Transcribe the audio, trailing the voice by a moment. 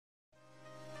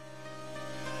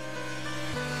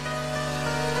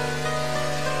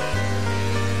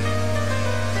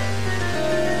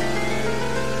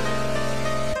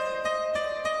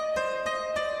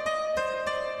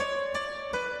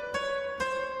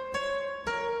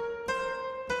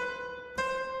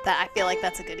I feel like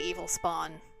that's a good Evil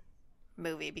Spawn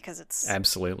movie because it's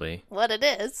absolutely what it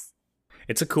is.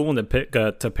 It's a cool one to pick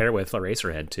to pair with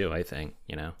Eraserhead too. I think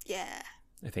Yeah.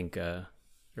 I think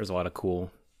there's a lot of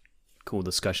cool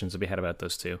discussions to be had about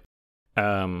those two.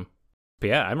 But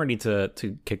yeah, I'm ready to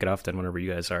kick it off then whenever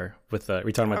you guys are. Are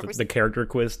we talking about the character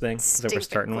quiz thing? Is that what we're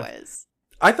starting with?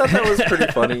 I thought that was pretty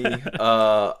funny.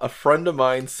 A friend of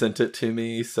mine sent it to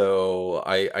me, so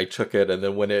I took it, and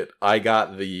then I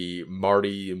got the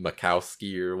Marty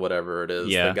Makowski or whatever it is,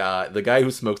 the guy who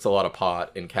smokes a lot of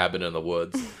pot in Cabin in the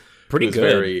Woods. Pretty good.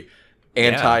 Very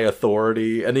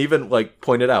anti-authority, and even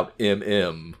pointed out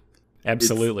MM.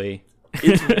 Absolutely.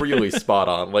 It's really spot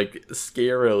on,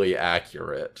 scarily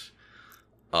accurate.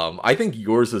 I think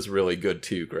yours is really good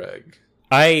too, Greg.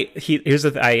 Here's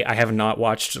the thing. I have not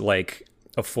watched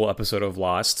a full episode of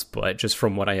Lost, but just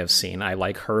from what I have seen, I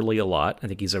like Hurley a lot. I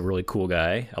think he's a really cool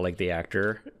guy. I like the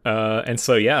actor. And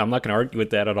so I'm not going to argue with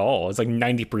that at all. It's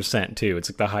 90% too. It's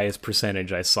the highest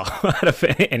percentage I saw out of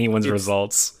anyone's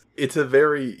results. He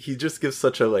just gives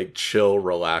such a chill,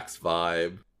 relaxed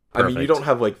vibe. Perfect. I mean, you don't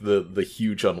have the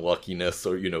huge unluckiness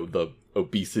or the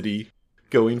obesity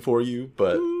going for you,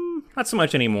 but not so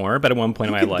much anymore. But at one point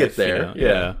in my life, get there.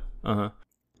 Yeah. Uh-huh.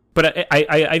 But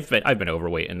I've been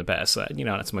overweight in the past.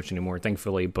 Not so much anymore,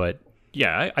 thankfully. But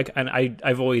yeah,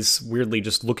 I've always weirdly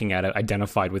just looking at it,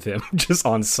 identified with him just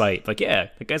on sight.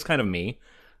 That guy's kind of me.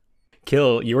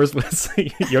 Kill yours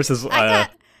is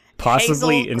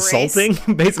possibly insulting.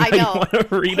 Basically, I know. You want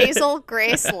to read Hazel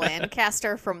Grace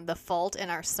Lancaster from The Fault in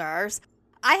Our Stars.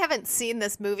 I haven't seen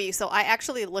this movie, so I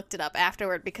actually looked it up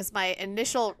afterward because my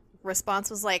initial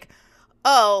response was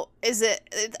oh, is it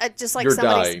just You're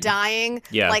somebody's dying,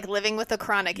 yeah. Living with a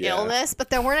chronic illness?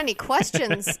 But there weren't any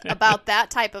questions about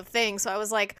that type of thing. So I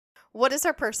was what is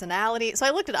her personality? So I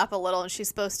looked it up a little, and she's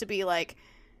supposed to be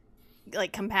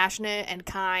compassionate and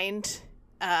kind,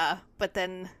 but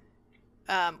then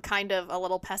kind of a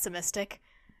little pessimistic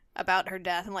about her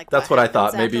death and that's what I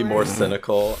thought. Maybe more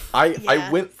cynical. I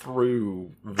went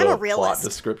through the plot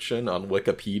description on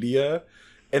Wikipedia.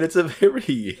 And it's a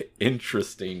very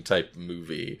interesting type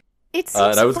movie. It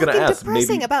seems fucking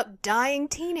depressing about dying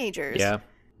teenagers. Yeah.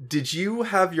 Did you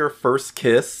have your first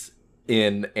kiss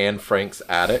in Anne Frank's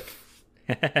attic?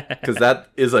 Because that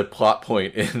is a plot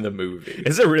point in the movie.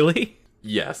 Is it really?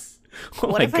 Yes. Oh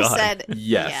what my if God. I said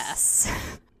yes?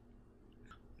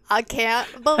 I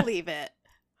can't believe it,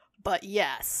 but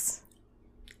yes.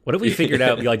 What if we figured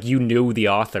out you knew the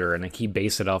author and he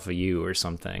based it off of you or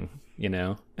something? When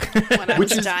I was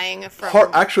dying from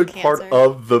cancer. Part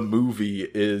of the movie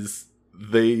is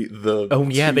they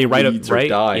write up right.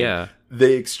 Dying. Yeah,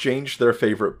 they exchange their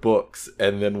favorite books,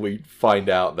 and then we find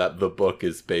out that the book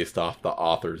is based off the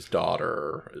author's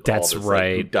daughter. That's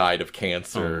right. Who died of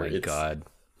cancer. Oh my God!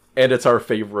 And it's our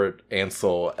favorite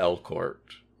Ansel Elgort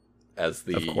as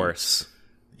the, of course,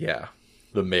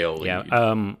 the male lead.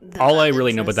 Yeah. All I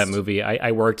really know about that movie,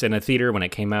 I worked in a theater when it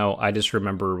came out. I just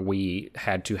remember we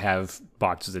had to have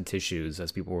boxes of tissues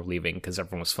as people were leaving because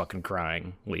everyone was fucking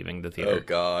crying leaving the theater. Oh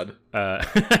God.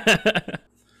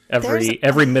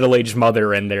 Every middle-aged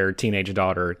mother and their teenage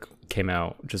daughter came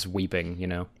out just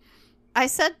weeping. I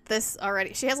said this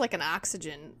already. She has an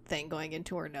oxygen thing going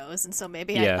into her nose, and so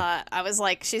maybe I thought I was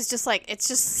she's just it's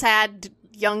just sad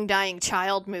young dying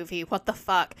child movie. What the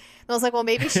fuck? And I was well,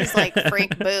 maybe she's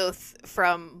Frank Booth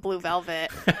from Blue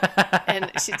Velvet, and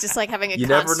she's just having a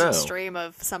constant stream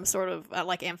of some sort of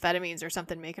amphetamines or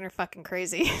something, making her fucking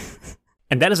crazy.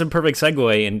 And that is a perfect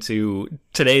segue into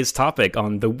today's topic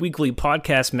on the Weekly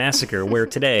Podcast Massacre, where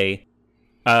today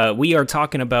we are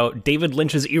talking about David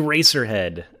Lynch's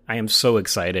Eraserhead. I am so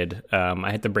excited.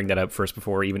 I had to bring that up first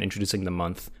before even introducing the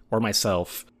month or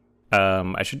myself.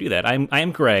 I should do that. I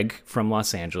am Greg from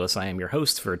Los Angeles. I am your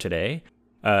host for today.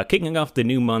 Kicking off the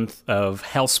new month of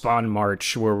Hellspawn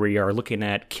March, where we are looking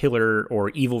at killer or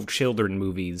evil children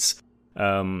movies.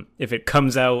 If it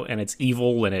comes out and it's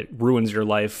evil and it ruins your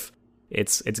life,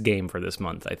 it's game for this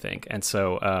month, I think. And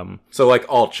so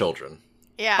all children.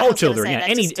 Yeah, all children. Yeah,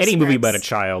 any movie about a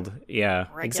child. Yeah,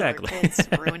 exactly. Kids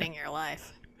ruining your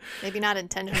life. Maybe not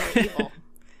intentionally evil,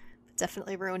 but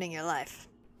definitely ruining your life.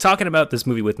 Talking about this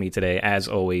movie with me today, as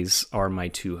always, are my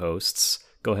two hosts.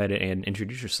 Go ahead and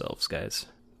introduce yourselves, guys.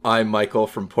 I'm Michael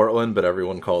from Portland, but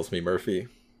everyone calls me Murphy.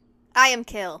 I am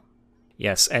Kill.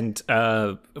 Yes, and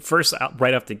first,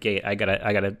 right off the gate, I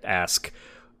gotta ask.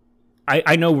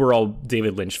 I know we're all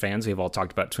David Lynch fans. We've all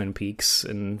talked about Twin Peaks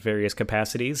in various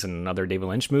capacities and other David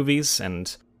Lynch movies,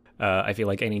 and I feel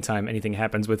like anytime anything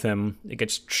happens with him, it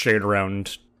gets shared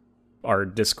around our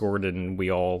Discord, and we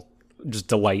all just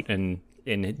delight in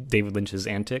David Lynch's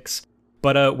antics.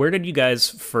 But where did you guys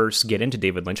first get into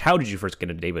David Lynch? How did you first get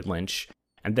into David Lynch?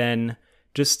 And then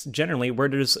just generally, where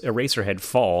does Eraserhead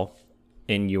fall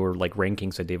in your like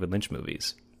rankings of David Lynch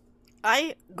movies?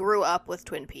 I grew up with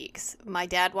Twin Peaks. My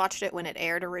dad watched it when it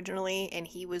aired originally, and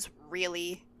he was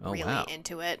really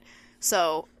into it.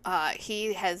 So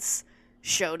he has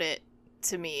showed it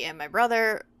to me and my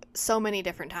brother so many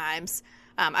different times.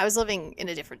 I was living in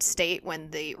a different state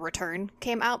when The Return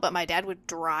came out, but my dad would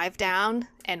drive down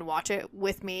and watch it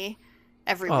with me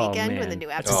every weekend when the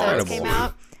new episodes came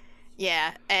out.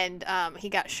 Yeah, and he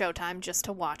got Showtime just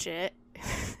to watch it.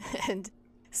 And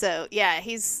so, yeah,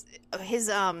 his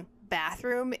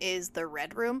bathroom is the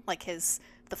red room, like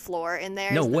the floor in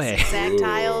there. No way. Zigzag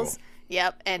tiles.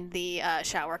 Yep, and the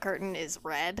shower curtain is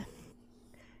red.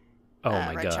 Oh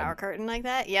my red god. Shower curtain like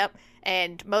that. Yep.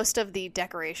 And most of the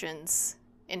decorations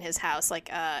in his house, like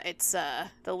it's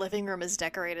the living room is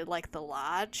decorated like the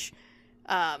lodge.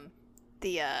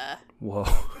 Whoa.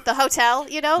 The hotel,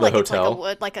 you know, like it's like a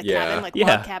wood, like a cabin, like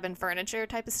log cabin furniture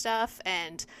type of stuff,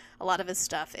 and a lot of his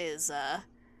stuff is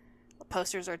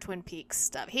posters or Twin Peaks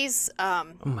stuff. He's oh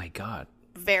my god.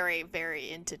 Very, very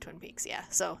into Twin Peaks, yeah.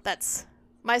 So that's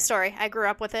my story. I grew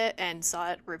up with it and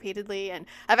saw it repeatedly, and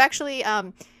I've actually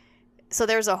so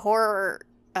there's a horror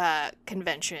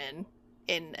convention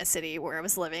in a city where I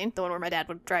was living, the one where my dad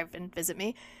would drive and visit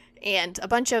me, and a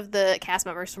bunch of the cast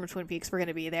members from Twin Peaks were going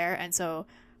to be there, and so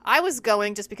I was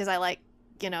going just because I like,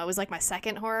 you know, it was like my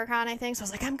second horror con, I think, so I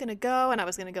was like, I'm going to go, and I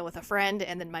was going to go with a friend,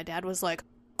 and then my dad was like,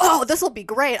 oh, this will be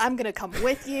great, I'm going to come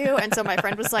with you, and so my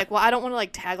friend was like, well, I don't want to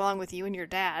like tag along with you and your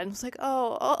dad, and I was like,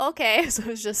 oh okay, so it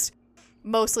was just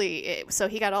mostly, so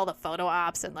he got all the photo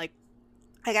ops, and like,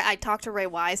 I talked to Ray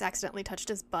Wise, accidentally touched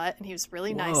his butt, and he was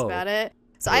really nice about it.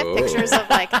 So I have pictures of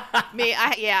like me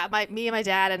and my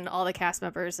dad and all the cast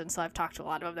members, and so I've talked to a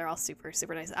lot of them. They're all super,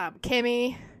 super nice.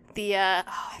 Kimmy, I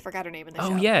forgot her name in the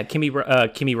show. Oh yeah,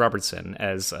 Kimmy Robertson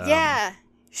as yeah,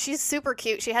 she's super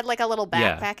cute. She had like a little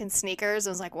backpack and sneakers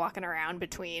and was like walking around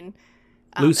between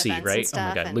Lucy, events right? and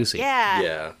stuff. Oh my god, Lucy.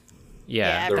 Yeah,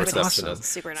 the everybody's receptionist.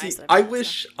 super nice. See, I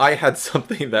wish I had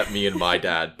something that me and my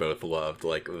dad both loved,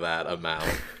 like that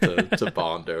amount to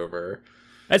bond over.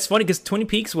 That's funny because Twin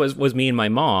Peaks was me and my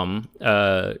mom.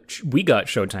 We got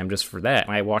Showtime just for that.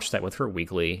 I watched that with her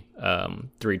weekly,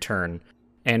 The Return.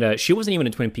 And she wasn't even a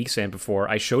Twin Peaks fan before.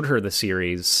 I showed her the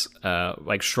series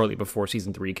like shortly before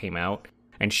season 3 came out.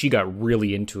 And she got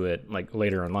really into it like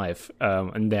later in life.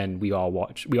 And then we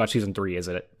watched season 3 as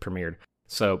it premiered.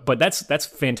 So, but that's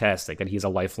fantastic that he's a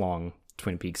lifelong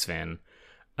Twin Peaks fan.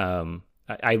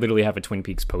 I literally have a Twin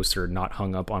Peaks poster not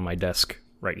hung up on my desk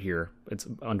right here. It's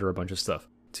under a bunch of stuff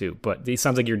too. But it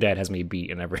sounds like your dad has me beat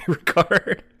in every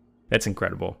regard. That's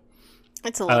incredible.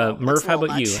 It's a little Murph, how about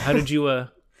much. you? How did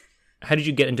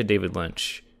you get into David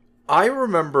Lynch? I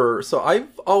remember, so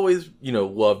I've always,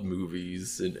 loved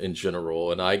movies in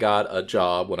general, and I got a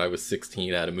job when I was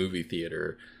 16 at a movie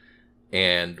theater,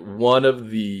 and one of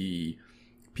the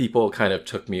people kind of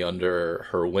took me under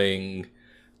her wing,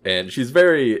 and she's a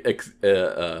very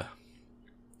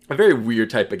weird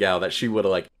type of gal that she would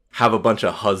like have a bunch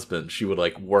of husbands. She would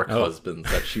like work husbands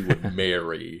that she would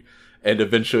marry and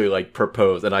eventually like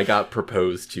propose, and I got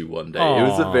proposed to one day. Aww. It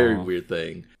was a very weird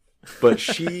thing, but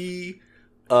she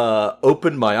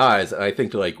opened my eyes, and I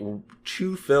think to like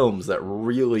 2 films that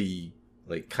really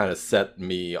like kind of set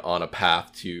me on a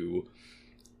path to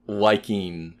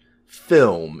liking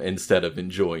film instead of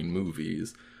enjoying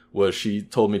movies. Was she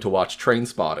told me to watch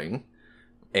Trainspotting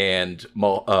and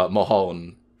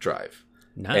Mulholland Drive.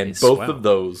 Nice. And both of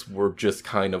those were just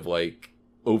kind of like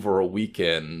over a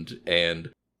weekend, and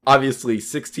obviously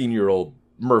 16-year-old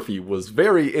Murphy was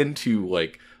very into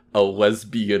like a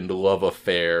lesbian love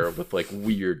affair with like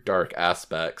weird dark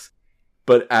aspects.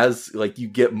 But as like you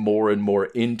get more and more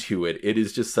into it, it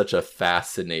is just such a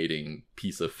fascinating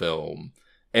piece of film.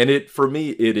 And for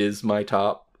me, it is my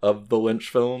top of the Lynch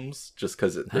films, just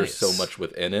because there's so much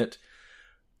within it.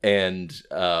 And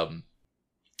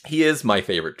he is my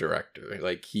favorite director.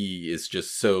 Like, he is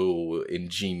just so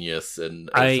ingenious and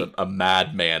a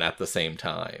madman at the same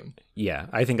time. Yeah,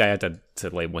 I think I had to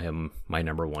label him my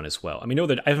number one as well. I mean,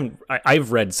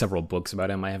 I've read several books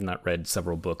about him. I have not read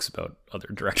several books about other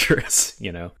directors,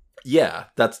 Yeah,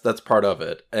 that's part of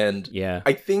it. And yeah.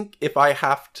 I think if I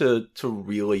have to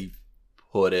really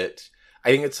put it, I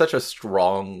think it's such a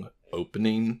strong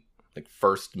opening, like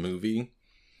first movie.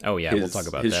 Oh yeah, we'll talk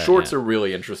about his that. His shorts are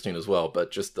really interesting as well,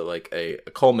 but just a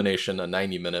culmination, a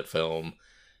 90-minute film.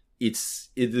 There's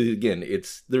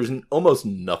almost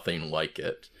nothing like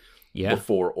it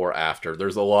before or after.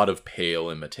 There's a lot of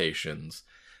pale imitations.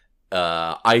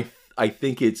 I I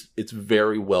think it's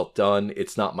very well done.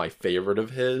 It's not my favorite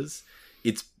of his.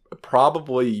 It's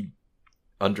probably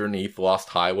underneath Lost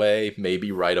Highway,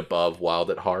 maybe right above Wild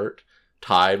at Heart,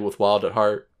 tied with Wild at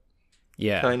Heart.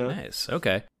 Yeah, kinda. Nice.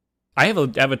 Okay. I have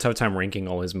a tough time ranking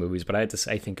all his movies, but I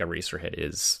think Eraserhead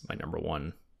is my number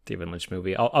one David Lynch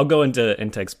movie. I'll go into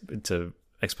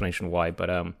explanation why,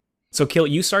 but so Kill,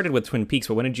 you started with Twin Peaks,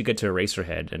 but when did you get to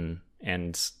Eraserhead,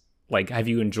 and like, have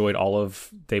you enjoyed all of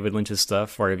David Lynch's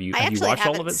stuff, or have you watched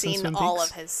all of it since Twin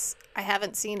Peaks? I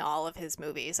haven't seen all of his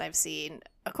movies. I've seen,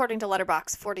 according to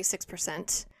Letterboxd,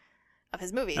 46% of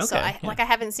his movies. Okay, so I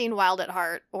haven't seen Wild at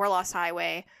Heart or Lost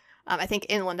Highway. I think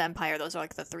Inland Empire. Those are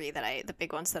like the three the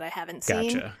big ones that I haven't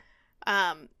seen.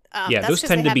 Gotcha. Yeah, those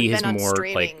tend to be his more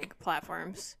like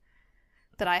platforms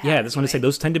that I have. Yeah, I just want to say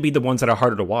those tend to be the ones that are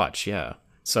harder to watch. Yeah,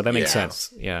 so that makes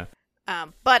sense. Yeah.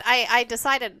 But I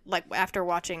decided, like, after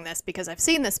watching this, because I've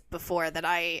seen this before, that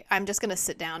I'm just gonna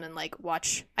sit down and like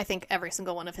watch, I think, every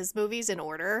single one of his movies in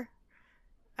order.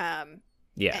 And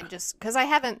just because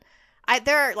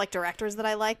there are like directors that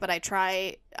I like, but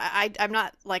I'm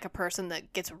not like a person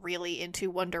that gets really into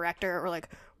one director or like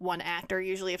one actor.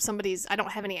 Usually if I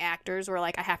don't have any actors where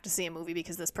like I have to see a movie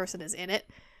because this person is in it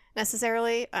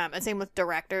necessarily. And same with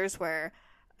directors where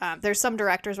there's some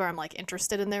directors where I'm like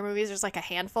interested in their movies. There's like a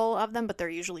handful of them, but they're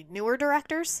usually newer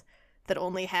directors that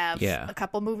only have a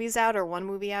couple movies out or one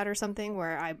movie out or something,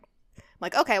 where I'm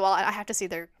like, okay, well, I have to see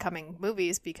their coming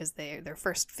movies because their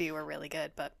first few are really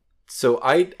good. But so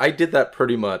I did that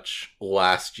pretty much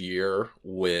last year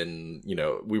when,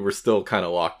 we were still kind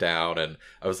of locked down, and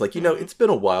I was like, it's been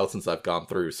a while since I've gone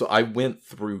through. So I went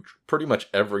through pretty much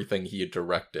everything he had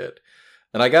directed.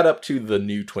 And I got up to the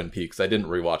new Twin Peaks. I didn't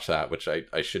rewatch that, which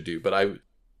I should do. But I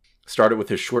started with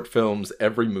his short films,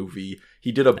 every movie.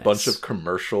 He did a bunch of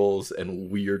commercials and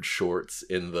weird shorts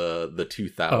in the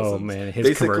 2000s. Oh, man, his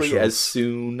basically commercials. As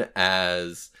soon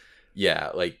as,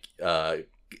 a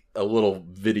little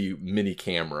video mini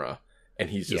camera. And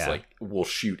he's just like, we'll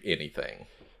shoot anything.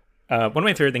 One of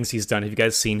my favorite things he's done, have you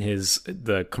guys seen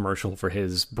the commercial for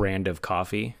his brand of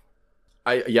coffee?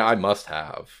 I must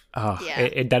have. Oh,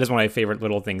 yeah. That is one of my favorite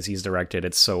little things he's directed.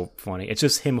 It's so funny. It's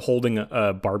just him holding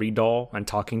a Barbie doll and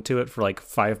talking to it for like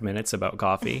 5 minutes about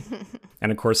coffee.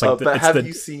 And of course, like, but have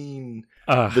you seen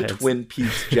the Twin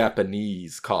Peaks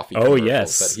Japanese coffee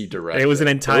commercials that he directed? It was an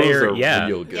entire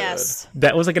real good. Yes.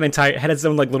 That was like had its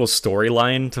own like little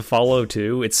storyline to follow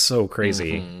too. It's so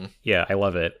crazy. Mm-hmm. Yeah, I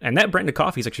love it. And that brand of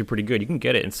coffee is actually pretty good. You can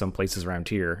get it in some places around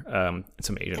here. In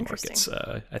some Asian markets.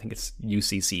 I think it's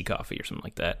UCC coffee or something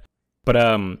like that. But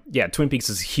Twin Peaks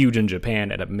is huge in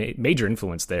Japan and a major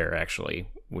influence there, actually,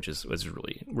 which was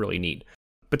really, really neat.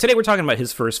 But today we're talking about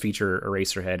his first feature,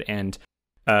 Eraserhead, and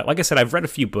like I said, I've read a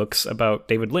few books about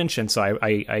David Lynch, and so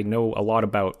I know a lot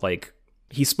about, like,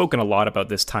 he's spoken a lot about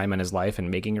this time in his life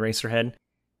and making Eraserhead.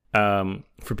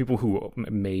 For people who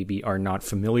maybe are not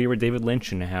familiar with David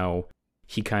Lynch and how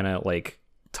he kind of, like,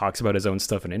 talks about his own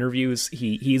stuff in interviews,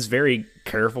 he's very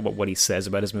careful about what he says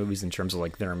about his movies in terms of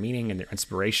like their meaning and their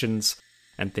inspirations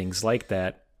and things like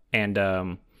that.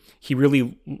 And he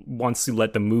really wants to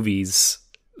let the movies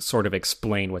sort of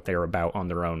explain what they're about on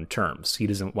their own terms. He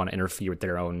doesn't want to interfere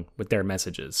with their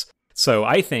messages. So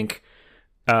I think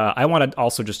I want to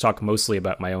also just talk mostly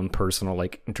about my own personal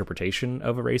like interpretation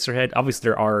of Eraserhead.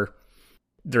 Obviously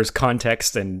there's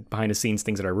context and behind the scenes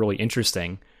things that are really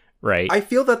interesting. Right. I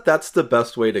feel that that's the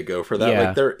best way to go for that. Yeah.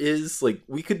 Like, there is, like,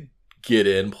 we could get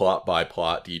in plot by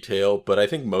plot detail, but I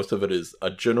think most of it is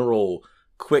a general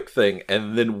quick thing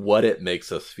and then what it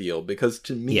makes us feel. Because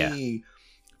to me,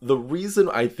 the reason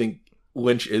I think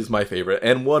Lynch is my favorite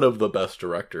and one of the best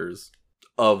directors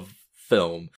of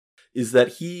film is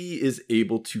that he is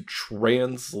able to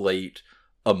translate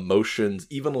emotions,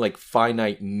 even like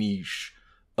finite niche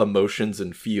emotions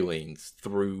and feelings,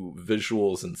 through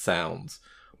visuals and sounds.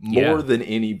 More than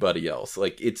anybody else.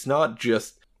 Like, it's not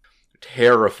just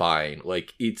terrifying.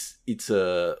 Like, it's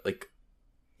a, like,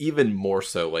 even more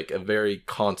so, like, a very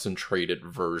concentrated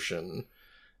version.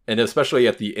 And especially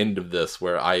at the end of this,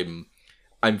 where I'm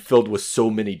filled with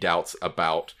so many doubts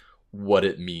about what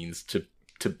it means to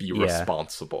be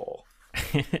responsible.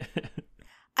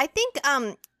 I think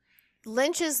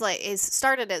Lynch is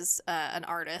started as an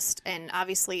artist, and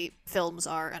obviously films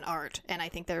are an art, and I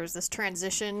think there was this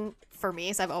transition for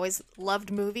me, so I've always loved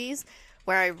movies,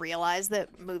 where I realized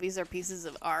that movies are pieces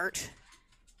of art,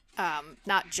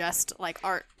 not just like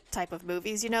art type of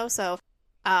movies, so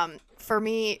for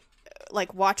me,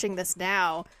 like, watching this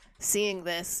now, seeing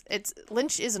this,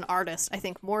 Lynch is an artist, I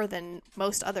think, more than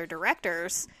most other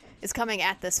directors is coming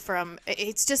at this from,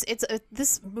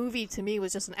 this movie to me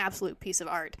was just an absolute piece of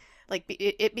art. like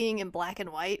it being in black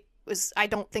and white was, I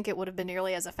don't think it would have been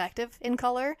nearly as effective in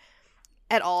color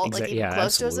at all, like even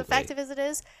close to as effective as it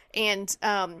is. And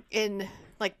in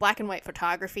like black and white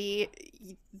photography,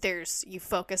 you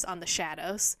focus on the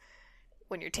shadows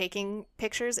when you're taking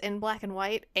pictures in black and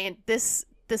white, and this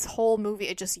whole movie,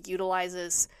 it just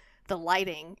utilizes the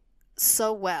lighting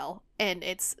so well. And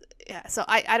it's, yeah, so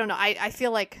I don't know, I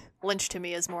feel like Lynch to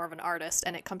me is more of an artist,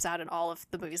 and it comes out in all of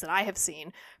the movies that I have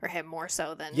seen for him more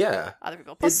so than other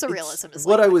people. Plus surrealism is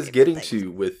what like I was getting thing.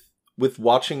 to with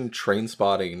watching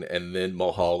Trainspotting and then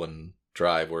Mulholland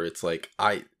Drive, where it's like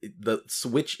the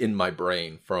switch in my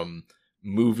brain from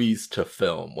movies to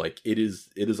film, like it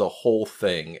is a whole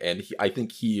thing. And I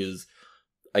think he is,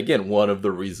 again, one of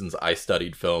the reasons I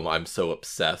studied film. I'm so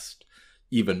obsessed,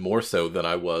 even more so than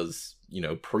I was,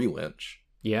 pre-Lynch.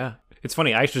 Yeah. It's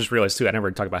funny, I just realized too, I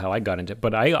never talked about how I got into it,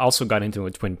 but I also got into it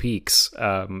with Twin Peaks.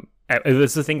 It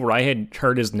was the thing where I had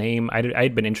heard his name. I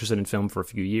had been interested in film for a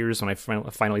few years when I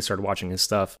finally started watching his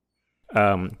stuff.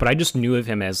 But I just knew of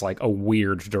him as like a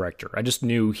weird director. I just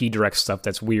knew he directs stuff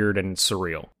that's weird and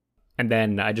surreal. And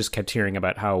then I just kept hearing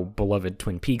about how beloved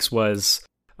Twin Peaks was.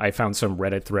 I found some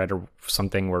Reddit thread or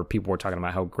something where people were talking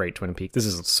about how great Twin Peaks. This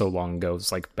is so long ago.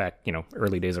 It's like back,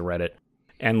 early days of Reddit.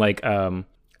 And like, I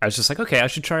was just like, okay, I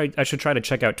should try to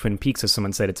check out Twin Peaks, as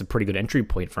someone said it's a pretty good entry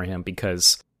point for him,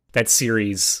 because that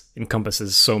series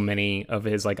encompasses so many of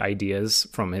his like ideas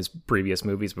from his previous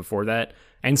movies before that.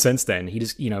 And since then, he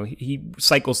just, he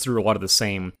cycles through a lot of the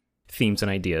same themes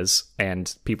and ideas,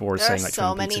 and people were saying like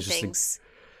so Twin Peaks many is just things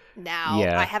now.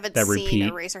 I haven't seen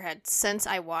Eraserhead since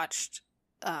I watched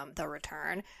The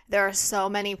Return. There are so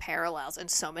many parallels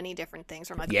and so many different things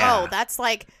where I'm like, oh, that's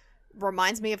like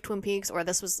reminds me of Twin Peaks, or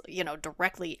this was,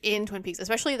 directly in Twin Peaks,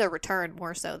 especially The Return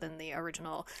more so than the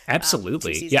original.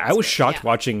 Absolutely. Yeah, I was shocked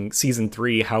watching season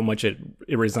 3 how much it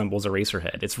resembles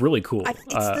Eraserhead. It's really cool. I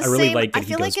really like that I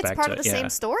feel like it's part of the same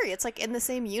story. It's like in the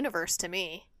same universe to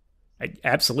me.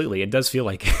 Absolutely, it does feel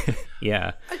like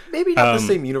yeah. Maybe not the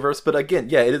same universe, but again,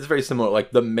 yeah, it is very similar. Like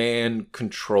the man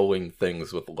controlling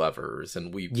things with levers,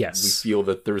 and we feel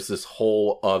that there's this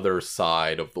whole other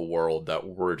side of the world that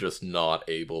we're just not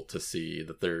able to see.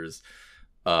 That there's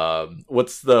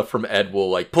what's the from Ed Wool,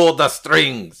 like pull the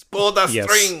strings.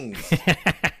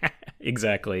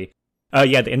 Exactly.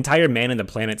 The entire Man in the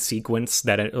Planet sequence,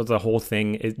 the whole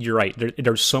thing. You're right.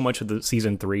 There's so much of the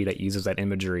season 3 that uses that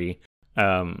imagery.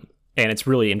 And it's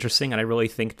really interesting, and I really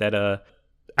think that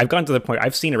I've gotten to the point,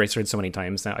 I've seen Eraserhead so many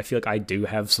times now, I feel like I do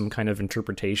have some kind of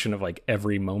interpretation of like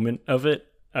every moment of it.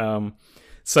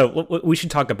 So we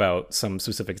should talk about some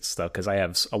specific stuff, because I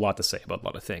have a lot to say about a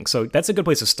lot of things. So that's a good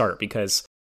place to start, because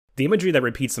the imagery that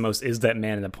repeats the most is that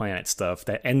Man in the Planet stuff,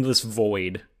 that endless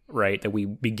void, right, that we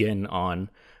begin on.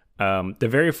 The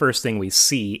very first thing we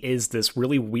see is this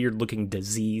really weird-looking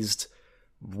diseased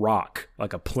rock,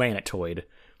 like a planetoid,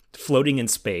 floating in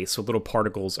space with little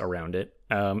particles around it.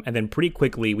 And then pretty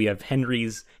quickly we have Henry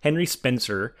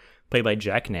Spencer, played by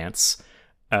Jack Nance,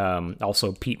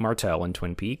 also Pete Martell in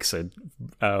Twin Peaks,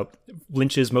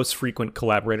 Lynch's most frequent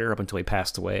collaborator up until he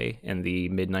passed away in the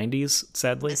mid-90s,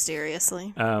 sadly.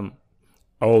 Mysteriously.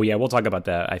 Oh yeah, we'll talk about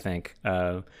that, I think.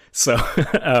 So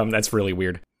that's really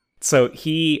weird. So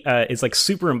he is like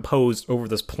superimposed over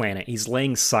this planet. He's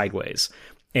laying sideways.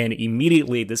 And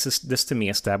immediately, this to me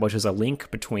establishes a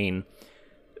link between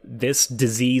this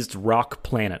diseased rock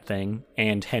planet thing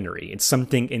and Henry. It's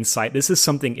something inside. This is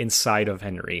something inside of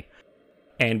Henry.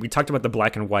 And we talked about the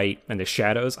black and white and the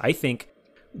shadows. I think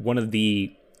one of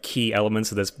the key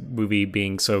elements of this movie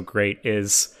being so great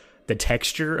is the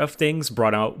texture of things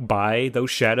brought out by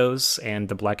those shadows and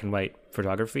the black and white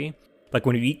photography. Like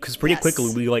because pretty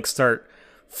quickly we like start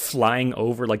flying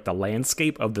over like the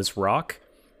landscape of this rock.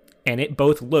 And it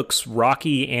both looks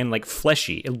rocky and like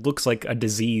fleshy. It looks like a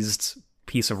diseased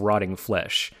piece of rotting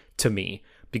flesh to me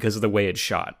because of the way it's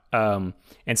shot. And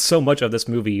so much of this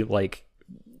movie like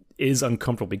is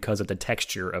uncomfortable because of the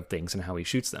texture of things and how he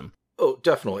shoots them. Oh,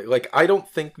 definitely. Like I don't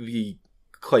think the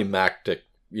climactic,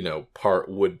 part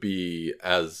would be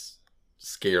as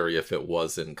scary if it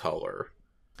was in color.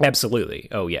 Absolutely.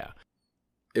 Oh yeah.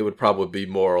 It would probably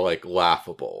be more like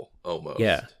laughable almost.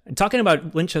 Yeah. And talking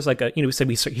about Lynch as like we said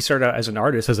he started out as an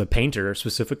artist, as a painter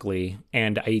specifically.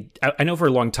 And I know for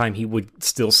a long time he would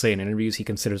still say in interviews he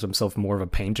considers himself more of a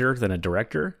painter than a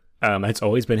director. It's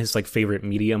always been his like favorite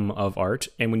medium of art.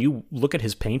 And when you look at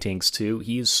his paintings too,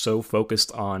 he is so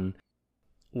focused on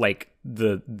like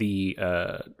the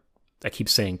I keep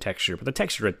saying texture, but the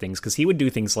texture of things, because he would do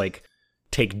things like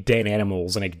take dead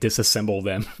animals and like disassemble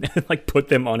them and like put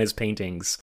them on his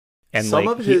paintings. And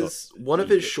one of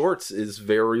his shorts is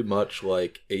very much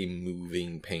like a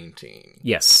moving painting.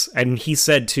 Yes, and he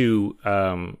said too.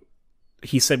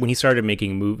 He said when he started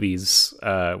making movies,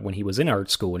 when he was in art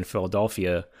school in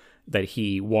Philadelphia, that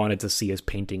he wanted to see his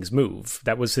paintings move.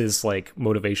 That was his like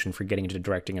motivation for getting into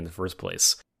directing in the first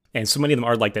place. And so many of them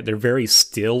are like that. They're very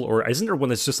still, or isn't there one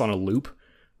that's just on a loop?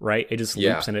 Right, it just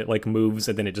loops and it like moves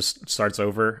and then it just starts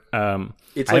over.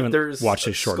 It's I like haven't there's watched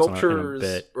his shorts sculptures in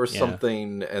a bit. or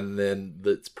something, and then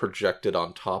that's projected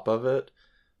on top of it.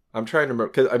 I'm trying to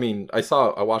remember because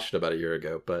I watched it about a year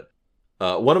ago, but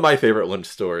one of my favorite Lynch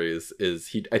stories is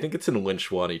I think it's in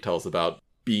Lynch 1. He tells about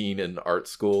being in art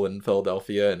school in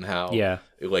Philadelphia and how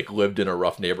it like lived in a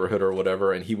rough neighborhood or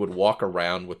whatever, and he would walk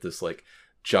around with this like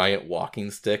giant walking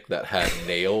stick that had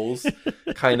nails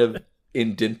kind of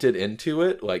indented into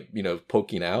it, like, you know,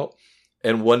 poking out.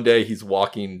 And one day he's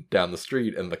walking down the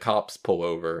street and the cops pull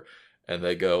over and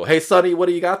they go, "Hey Sonny, what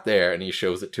do you got there?" And he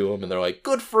shows it to them and they're like,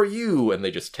 "Good for you," and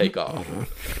they just take off.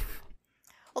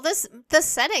 Well, this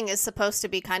setting is supposed to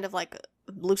be kind of like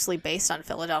loosely based on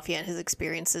Philadelphia and his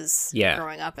experiences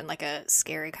growing up in like a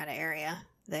scary kind of area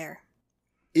there.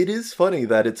 It is funny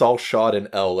that it's all shot in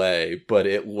LA, but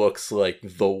it looks like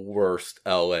the worst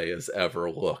LA has ever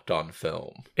looked on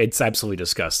film. It's absolutely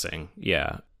disgusting.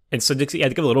 Yeah. And so, Dixie, to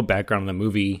give a little background on the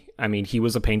movie, I mean, he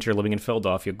was a painter living in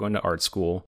Philadelphia, going to art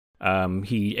school.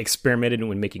 He experimented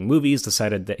when making movies,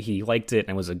 decided that he liked it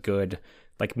and was a good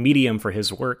like medium for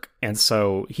his work. And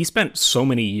so he spent so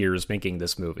many years making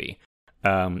this movie.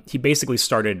 He basically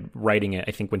started writing it,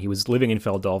 I think, when he was living in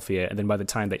Philadelphia. And then by the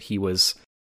time that he was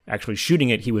actually shooting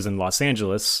it, he was in Los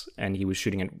Angeles, and he was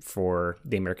shooting it for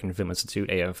the American Film Institute,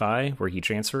 AFI, where he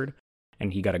transferred,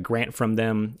 and he got a grant from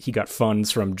them. He got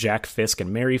funds from Jack Fisk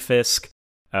and Mary Fisk.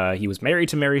 He was married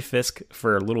to Mary Fisk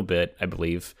for a little bit, I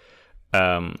believe.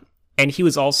 And he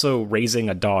was also raising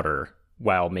a daughter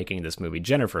while making this movie,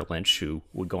 Jennifer Lynch, who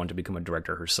would go on to become a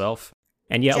director herself.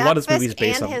 And yeah, Jack a lot of Fisk movies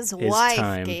based on his wife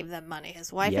time. Gave them money.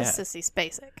 His wife is Sissy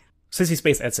Spacek. Sissy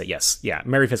Spacek, that's it, yes. Yeah,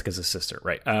 Mary Fisk is his sister,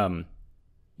 right.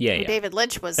 Yeah. David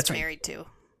Lynch was married to.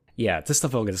 Yeah, this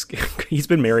stuff he's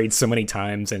been married so many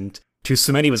times and to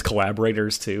so many of his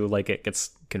collaborators too. Like it gets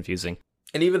confusing.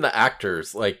 And even the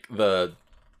actors, like the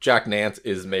Jack Nance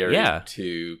is married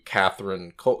to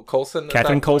Catherine Coulson.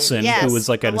 Catherine Coulson, who was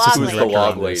like an assistant director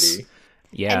log lady.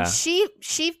 Yeah, and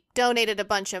she donated a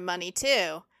bunch of money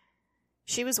too.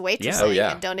 She was waitressing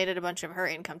and donated a bunch of her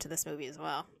income to this movie as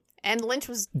well. And Lynch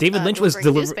was David Lynch was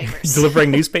delivering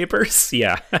newspapers.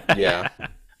 Yeah.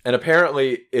 And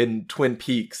apparently in Twin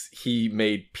Peaks, he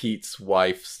made Pete's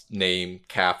wife's name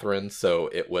Catherine, so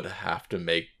it would have to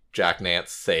make Jack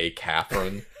Nance say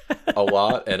Catherine a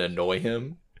lot and annoy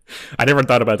him. I never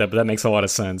thought about that, but that makes a lot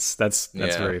of sense. That's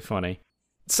very funny.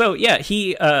 So yeah,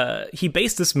 he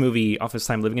based this movie off his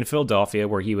time living in Philadelphia,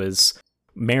 where he was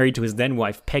married to his then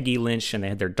wife Peggy Lynch, and they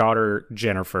had their daughter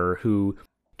Jennifer, who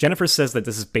Jennifer says that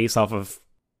this is based off of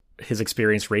his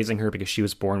experience raising her because she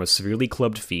was born with severely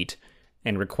clubbed feet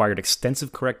and required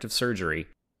extensive corrective surgery.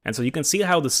 And so you can see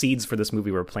how the seeds for this movie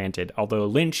were planted. Although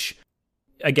Lynch,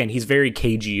 again, he's very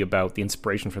cagey about the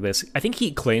inspiration for this. I think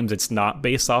he claims it's not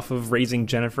based off of raising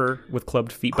Jennifer with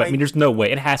clubbed feet, but I mean, there's no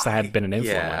way. It has to have been an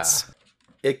influence. Yeah.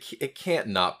 It can't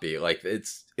not be. Like, it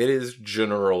is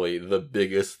generally the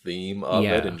biggest theme of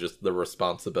it, and just the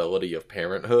responsibility of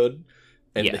parenthood.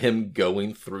 And him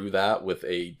going through that with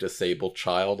a disabled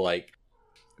child, like,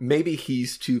 maybe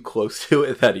he's too close to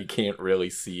it that he can't really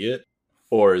see it,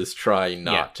 or is trying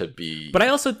not to be. But I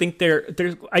also think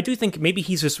I do think maybe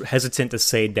he's just hesitant to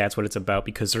say that's what it's about,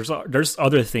 because there's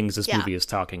other things this movie is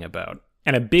talking about.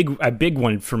 And a big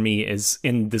one for me is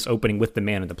in this opening with the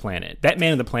Man of the Planet. That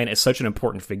Man of the Planet is such an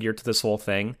important figure to this whole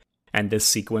thing, and this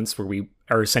sequence where we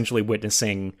are essentially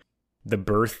witnessing the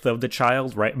birth of the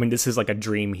child, right? I mean, this is like a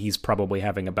dream he's probably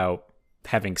having about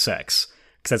having sex,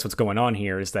 because that's what's going on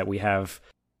here, is that we have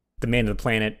the Man of the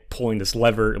Planet pulling this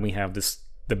lever, and we have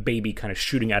the baby kind of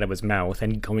shooting out of his mouth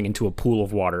and going into a pool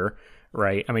of water,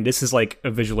 right? I mean, this is like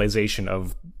a visualization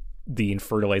of the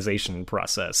infertilization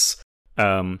process.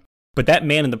 But that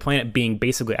Man of the Planet being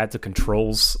basically at the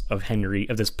controls of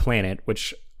this planet,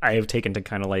 which I have taken to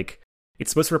kind of like,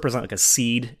 it's supposed to represent like a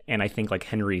seed, and I think like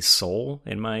Henry's soul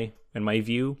in my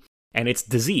view, and it's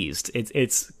diseased,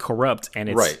 it's corrupt, and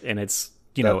it's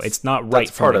it's not right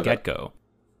from the get-go.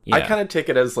 Yeah. I kind of take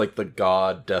it as like the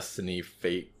God, destiny,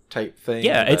 fate type thing.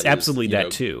 Yeah, it's absolutely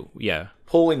that too. Yeah,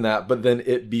 pulling that, but then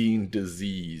it being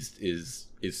diseased is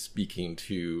speaking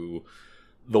to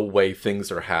the way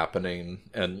things are happening,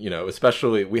 and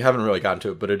especially, we haven't really gotten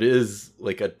to it, but it is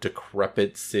like a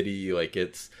decrepit city, like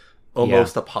it's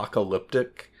almost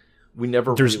apocalyptic we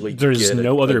never there's really there's get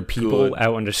no other a people good,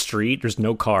 out on the street. There's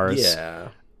no cars. Yeah,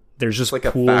 There's just like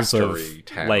a pools of factory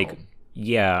town. like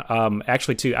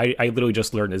actually too I literally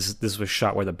just learned this was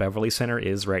shot where the Beverly Center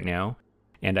is right now,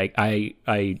 and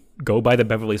I go by the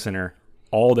Beverly Center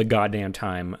all the goddamn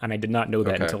time, and I did not know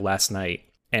that until last night,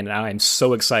 and I'm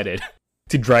so excited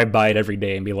to drive by it every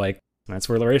day and be like, that's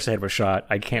where Eraserhead was shot.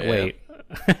 I can't wait.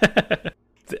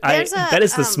 That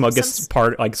is the smuggest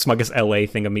part, like smuggest LA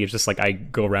thing of me. It's just like I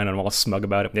go around and I'm all smug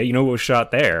about it. You know what was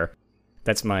shot there?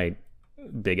 That's my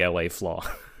big LA flaw.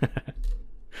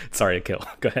 Sorry to kill.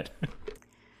 Go ahead.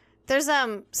 There's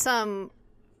some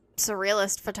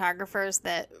surrealist photographers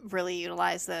that really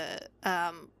utilize the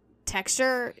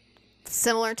texture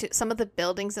similar to some of the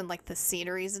buildings and like the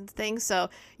sceneries and things. So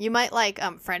you might like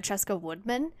Francesca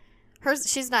Woodman.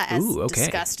 She's not as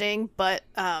disgusting, but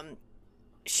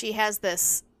she has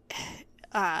this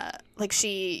like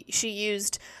she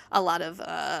used a lot of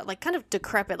like kind of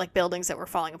decrepit like buildings that were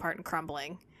falling apart and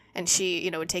crumbling, and she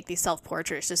would take these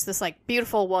self-portraits, just this like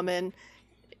beautiful woman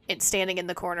standing in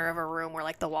the corner of a room where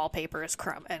like the wallpaper is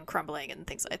crumbling and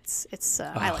things.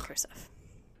 I like her stuff.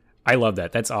 I love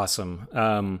that. That's awesome.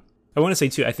 I want to say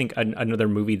too, I think another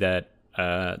movie that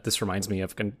this reminds me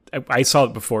of, I saw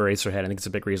it before Eraserhead. I think it's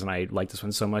a big reason I like this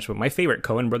one so much, but my favorite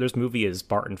Coen Brothers movie is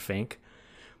Barton Fink,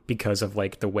 because of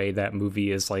like the way that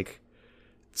movie is, like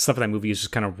stuff in that movie is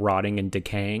just kind of rotting and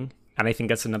decaying. And I think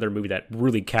that's another movie that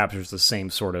really captures the same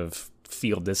sort of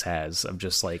feel this has, of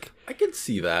just like I can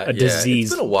see that a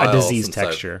disease, it's been a while disease since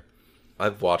texture.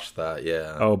 I've watched that.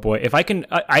 Yeah. Oh boy, if I can,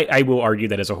 I will argue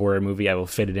that as a horror movie, I will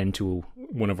fit it into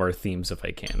one of our themes if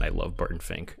I can. I love Barton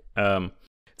Fink.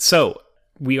 So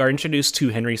we are introduced to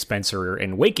Henry Spencer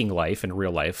in waking life, in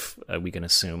real life, we can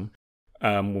assume.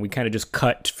 When we kind of just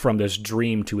cut from this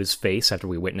dream to his face after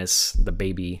we witness the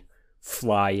baby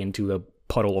fly into a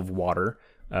puddle of water,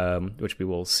 which we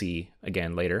will see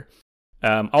again later.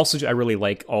 Also, I really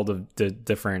like all the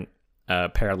different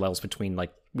parallels between,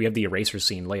 like, we have the eraser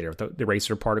scene later, the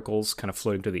eraser particles kind of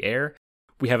floating through the air.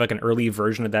 We have like an early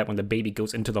version of that when the baby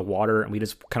goes into the water, and we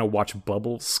just kind of watch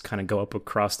bubbles kind of go up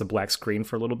across the black screen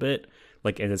for a little bit,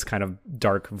 like in this kind of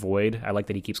dark void. I like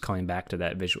that he keeps coming back to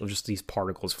that visual, just these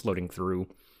particles floating through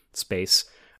space.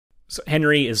 So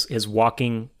Henry is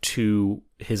walking to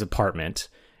his apartment,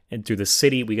 and through the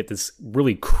city, we get this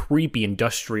really creepy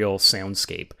industrial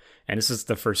soundscape. And this is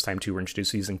the first time, too, we're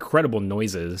introduced to these incredible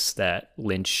noises that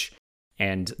Lynch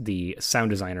and the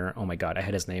sound designer, oh my god, I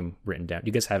had his name written down. Do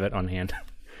you guys have it on hand?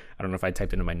 I don't know if I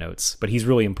typed it into my notes, but he's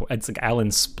really important. It's like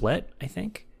Alan Splett, I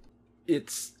think.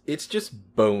 It's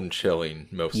just bone chilling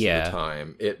most of the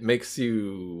time. It makes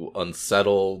you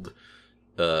unsettled,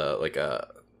 like a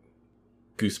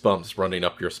goosebumps running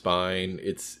up your spine.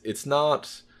 It's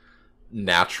not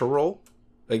natural,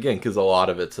 again, because a lot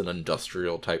of it's an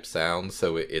industrial type sound,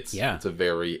 so it's a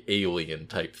very alien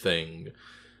type thing.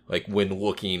 Like when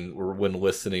looking or when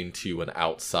listening to an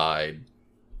outside,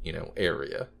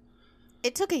 area.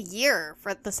 It took a year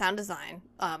for the sound design.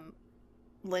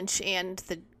 Lynch and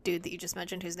the dude that you just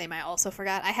mentioned, whose name I also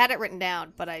forgot. I had it written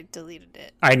down, but I deleted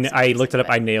it. I looked it up.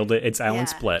 I nailed it. It's Alan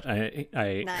Splett.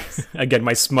 I nice. Again,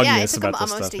 my smugness about this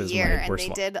almost stuff a is year, my worst.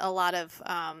 And they did a lot of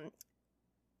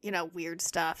weird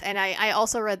stuff. And I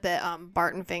also read that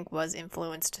Barton Fink was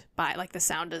influenced by like the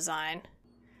sound design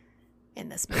in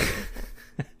this movie.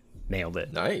 Nailed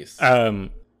it. Nice.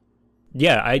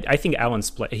 Yeah, I think Alan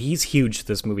Splett, he's huge to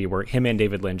this movie, where him and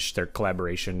David Lynch, their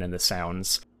collaboration and the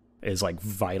sounds is like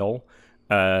vital.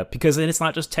 Because then it's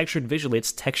not just textured visually,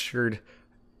 it's textured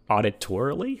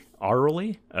auditorily,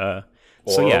 orally.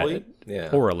 Orally?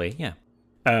 Orally, yeah.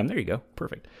 There you go.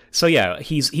 Perfect. So yeah,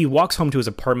 he walks home to his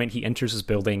apartment, he enters his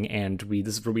building, and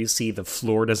this is where we see the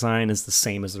floor design is the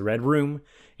same as the Red Room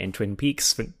in Twin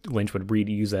Peaks. Lynch would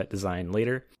reuse that design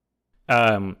later.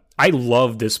 I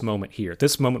love this moment here.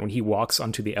 This moment when he walks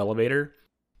onto the elevator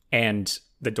and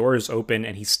the door is open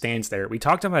and he stands there. We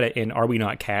talked about it in Are We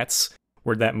Not Cats,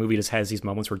 where that movie just has these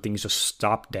moments where things just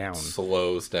stop down.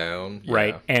 Slows down. Yeah.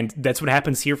 Right. And that's what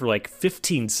happens here for like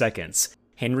 15 seconds.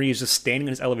 Henry is just standing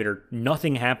in his elevator,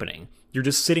 nothing happening. You're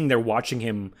just sitting there watching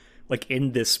him like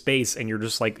in this space, and you're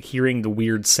just like hearing the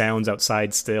weird sounds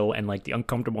outside still, and like the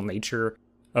uncomfortable nature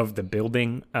of the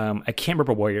building. I can't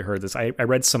remember where you heard this. I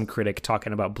read some critic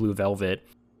talking about Blue Velvet,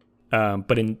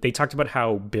 but they talked about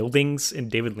how buildings in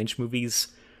David Lynch movies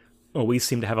always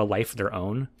seem to have a life of their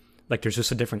own. Like there's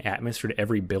just a different atmosphere to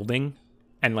every building,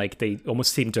 and like they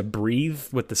almost seem to breathe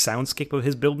with the soundscape of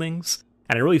his buildings.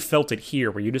 And I really felt it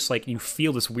here, where you just like you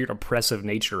feel this weird oppressive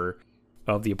nature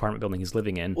of the apartment building he's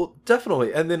living in. Well,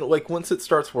 definitely. And then like once it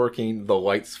starts working, the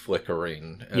lights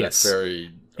flickering, and yes, it's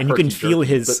very and you can feel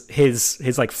his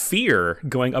like fear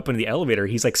going up into the elevator.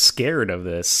 He's like scared of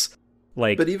this.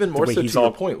 Like, but even more so to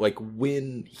your point, like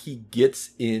when he gets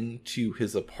into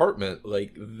his apartment,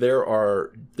 like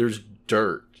there's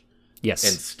dirt. Yes,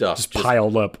 and stuff just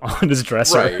piled up on his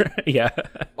dresser. Right. Yeah,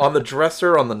 on the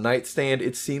dresser, on the nightstand,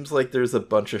 it seems like there's a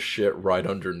bunch of shit right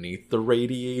underneath the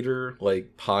radiator,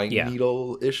 like pine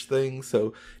needle-ish thing.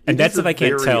 So, and that's if I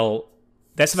can't tell.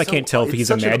 That's if I can't tell if he's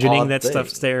imagining that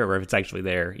stuff's there or if it's actually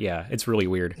there. Yeah, it's really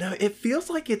weird. No, it feels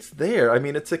like it's there. I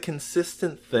mean, it's a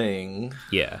consistent thing.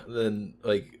 Yeah. Then,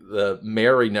 like,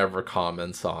 Mary never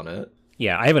comments on it.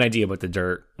 Yeah, I have an idea about the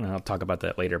dirt. I'll talk about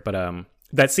that later. But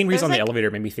that scene where he's on the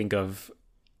elevator made me think of...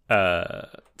 the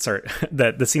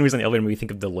scene where he's on the elevator made me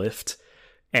think of The Lift.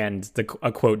 And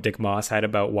a quote Dick Moss had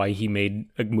about why he made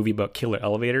a movie about killer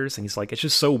elevators. And he's like, it's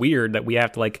just so weird that we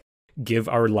have to, like, give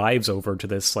our lives over to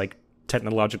this, like,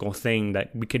 technological thing that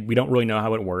we don't really know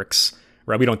how it works,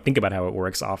 right? We don't think about how it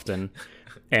works often,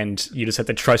 and you just have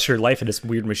to trust your life in this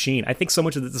weird machine. I think so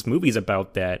much of this movie is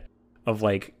about that, of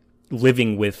like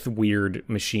living with weird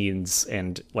machines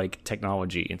and like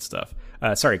technology and stuff.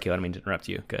 Sorry, Kayla, I didn't mean to interrupt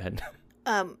you. Go ahead.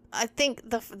 I think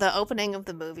the opening of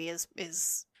the movie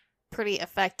is pretty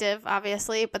effective,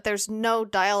 obviously, but there's no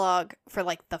dialogue for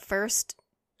like the first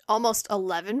almost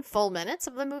 11 full minutes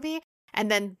of the movie. And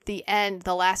then the end,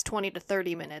 the last 20 to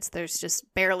 30 minutes, there's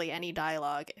just barely any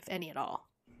dialogue, if any at all.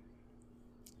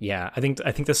 Yeah, I think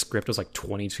the script was like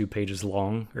 22 pages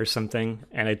long or something,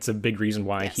 and it's a big reason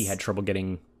why he had trouble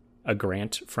getting a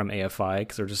grant from AFI,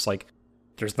 because they're just like,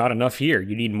 there's not enough here.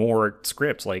 You need more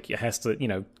script. Like, it has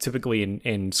to, typically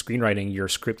in screenwriting, your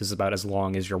script is about as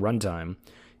long as your runtime.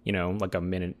 Like a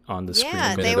minute on the screen.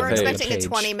 Yeah, they were expecting a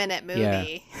 20-minute movie.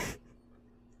 Yeah.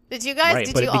 Did you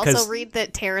guys? Right, also read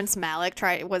that Terrence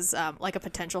Malick was like a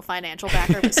potential financial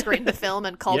backer, but screened the film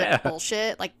and called it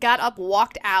bullshit? Like, got up,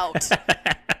 walked out.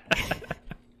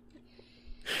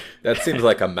 That seems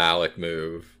like a Malick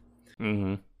move.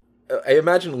 Mm-hmm. I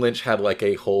imagine Lynch had like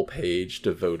a whole page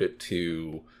devoted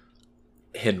to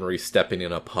Henry stepping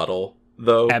in a puddle,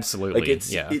 though. Absolutely. Like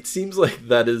it seems like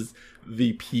that is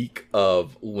the peak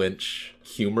of Lynch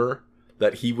humor.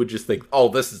 That he would just think, oh,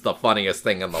 this is the funniest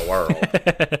thing in the world.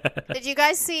 Did you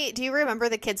guys do you remember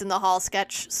the Kids in the Hall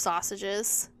sketch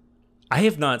Sausages? I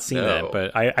have not seen that,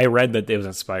 but I read that it was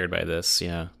inspired by this,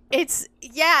 yeah. It's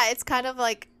kind of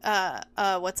like,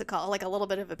 what's it called? Like a little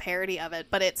bit of a parody of it,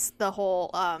 but it's the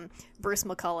whole, Bruce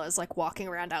McCullough is like walking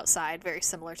around outside, very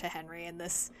similar to Henry in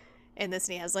this, and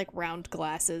he has like round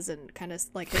glasses and kind of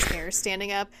like his hair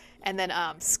standing up. And then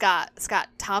Scott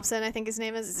Thompson, I think his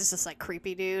name is just like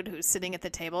creepy dude who's sitting at the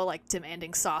table like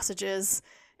demanding sausages,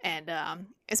 and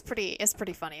it's pretty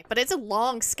funny. But it's a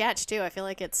long sketch too. I feel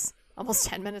like it's almost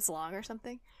 10 minutes long or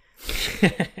something.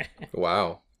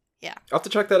 Wow. Yeah. I'll have to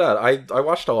check that out. I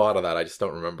watched a lot of that. I just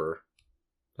don't remember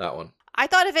that one. I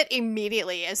thought of it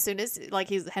immediately as soon as like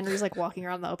Henry's like walking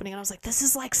around the opening, and I was like, this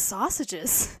is like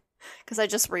Sausages. Because I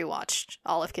just rewatched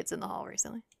all of Kids in the Hall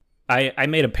recently. I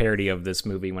made a parody of this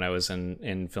movie when I was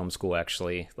in film school,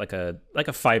 actually. Like a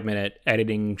 5-minute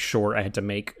editing short I had to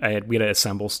make. We had to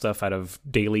assemble stuff out of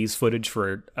dailies footage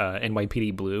for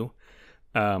NYPD Blue.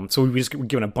 So we just were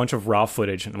given a bunch of raw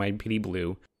footage in NYPD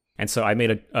Blue. And so I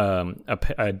made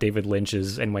a David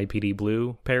Lynch's NYPD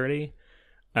Blue parody.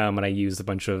 And I used a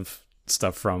bunch of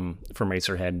stuff from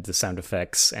Eraserhead, the sound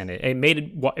effects, and it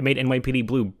made NYPD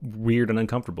Blue weird and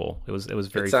uncomfortable. It was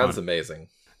very. It sounds fun. Amazing.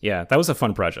 Yeah, that was a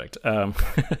fun project. The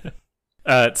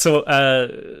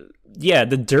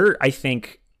dirt. I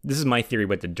think this is my theory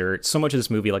about the dirt. So much of this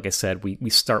movie, like I said, we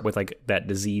start with like that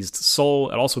diseased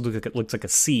soul. It also looks like a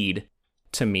seed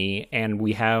to me, and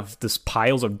we have this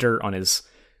piles of dirt on his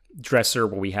dresser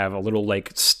where we have a little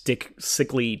like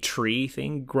sickly tree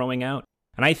thing growing out.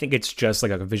 And I think it's just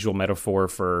like a visual metaphor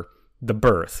for the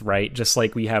birth, right? Just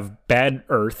like we have bad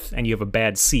earth and you have a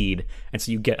bad seed, and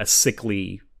so you get a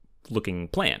sickly looking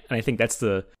plant. And I think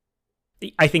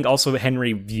I think also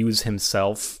Henry views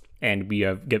himself, and we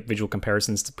get visual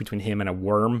comparisons between him and a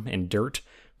worm and dirt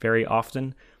very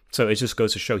often. So it just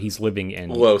goes to show he's living in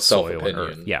low soil and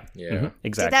earth. Yeah, mm-hmm.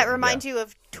 Exactly. Did that remind you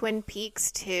of Twin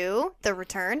Peaks too? The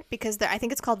Return, because I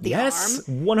think it's called the arm.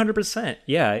 100%.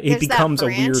 Yeah, it becomes a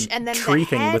weird and then tree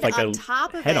thing with like on a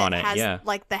top of head on it. Has, yeah,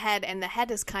 like the head, and the head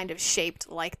is kind of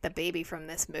shaped like the baby from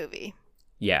this movie.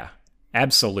 Yeah,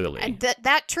 absolutely. And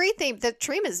that tree theme, the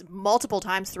tree is multiple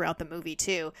times throughout the movie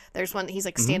too. There's one he's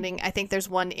like standing. I think there's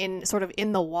one in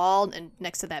the wall and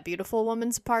next to that beautiful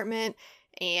woman's apartment.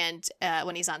 And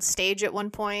when he's on stage at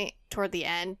one point toward the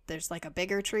end, there's like a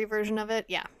bigger tree version of it.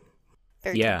 Yeah.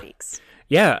 Very Twin Peaks.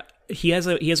 Yeah. he has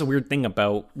a weird thing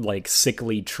about like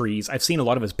sickly trees. I've seen a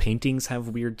lot of his paintings have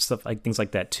weird stuff, like things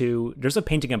like that too. There's a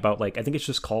painting about like, I think it's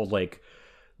just called like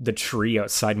The Tree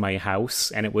Outside My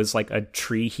House, and it was like a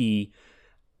tree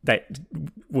that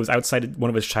was outside one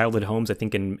of his childhood homes, I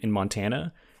think in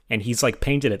Montana, and he's like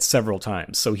painted it several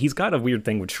times. So he's got a weird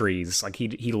thing with trees. Like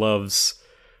he loves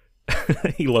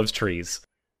he loves trees.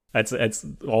 That's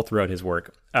all throughout his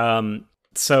work.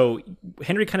 So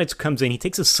Henry kind of comes in, he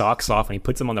takes his socks off and he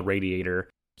puts them on the radiator.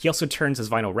 He also turns his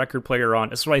vinyl record player on.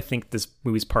 That's what I think this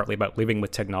movie's partly about, living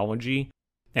with technology,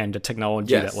 and a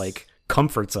technology that like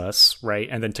comforts us, right?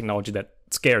 And then technology that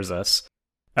scares us.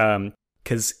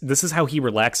 Because this is how he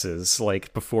relaxes,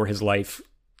 like before his life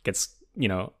gets,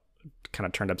 kind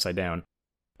of turned upside down.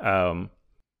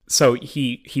 So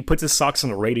he puts his socks on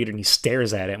the radiator and he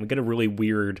stares at it, and we get a really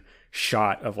weird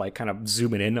shot of like kind of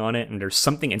zooming in on it, and there's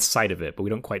something inside of it, but we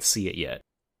don't quite see it yet.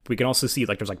 We can also see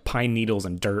like there's like pine needles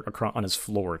and dirt on his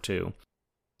floor too.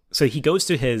 So he goes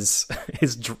to his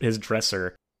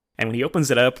dresser, and when he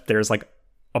opens it up, there's like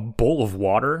a bowl of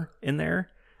water in there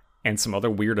and some other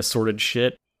weird assorted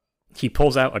shit. He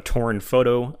pulls out a torn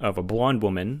photo of a blonde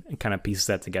woman and kind of pieces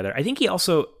that together. I think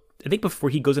before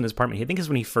he goes in his apartment, I think is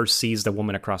when he first sees the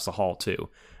woman across the hall too.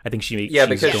 I think she's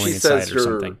because going she inside says or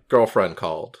something. Your girlfriend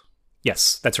called.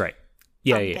 Yes, that's right.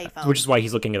 Yeah. Which is why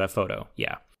he's looking at that photo.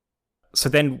 Yeah. So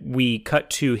then we cut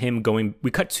to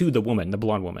the woman, the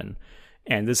blonde woman.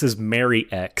 And this is Mary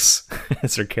X,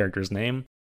 that's her character's name.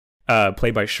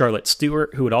 Played by Charlotte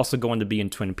Stewart, who would also go on to be in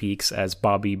Twin Peaks as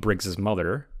Bobby Briggs'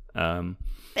 mother.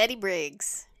 Betty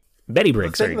Briggs. Betty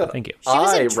Briggs, sorry. Thank you. She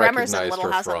was in Tremors and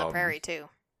Little House on the Prairie, too.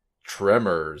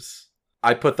 Tremors.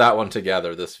 I put that one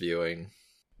together this viewing.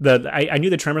 I knew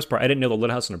the Tremors part. I didn't know the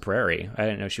Little House on the Prairie. I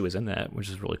didn't know she was in that, which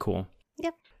is really cool.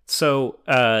 Yep. So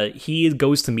he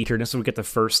goes to meet her, and this is when we get the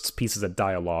first pieces of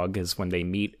dialogue is when they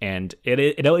meet, and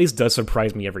it always does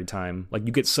surprise me every time. Like,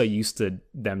 you get so used to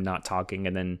them not talking,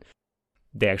 and then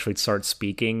they actually start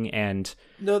speaking, and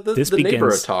no, the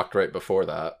neighbor had talked right before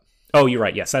that. Oh, you're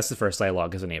right. Yes, that's the first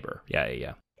dialogue as a neighbor. Yeah.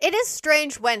 It is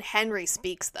strange when Henry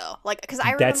speaks, though. Like, because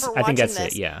I remember watching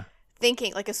this,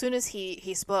 thinking, like, as soon as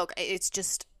he spoke, it's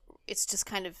just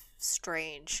kind of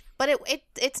strange. But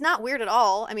it's not weird at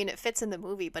all. I mean, it fits in the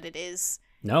movie, but it is.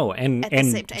 No, and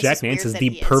Jack Nance is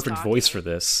the perfect voice for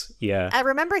this. Yeah. I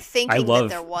remember thinking that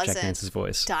there wasn't Jack Nance's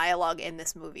voice. Dialogue in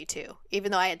this movie, too.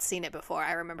 Even though I had seen it before,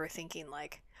 I remember thinking,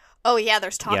 like, oh, yeah,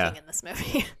 there's talking in this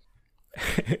movie.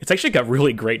 It's actually got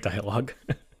really great dialogue.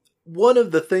 One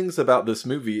of the things about this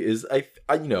movie is, I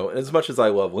as much as I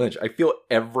love Lynch, I feel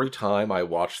every time I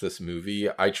watch this movie,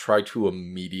 I try to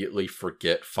immediately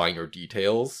forget finer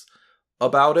details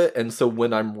about it. And so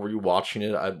when I'm rewatching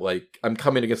it, I'm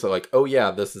coming against it like, oh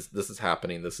yeah, this is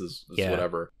happening. This is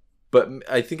whatever. But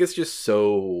I think it's just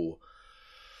so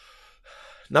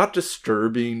not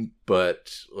disturbing,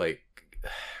 but like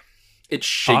it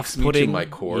shakes me to my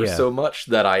core so much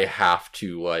that I have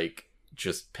to like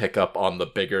just pick up on the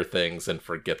bigger things and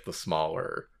forget the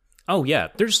smaller. Oh yeah,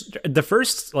 there's the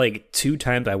first like 2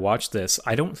 times I watched this,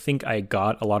 I don't think I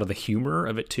got a lot of the humor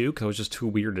of it too, because I was just too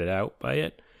weirded out by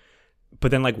it. But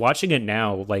then like watching it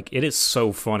now, like it is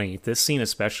so funny. This scene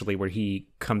especially where he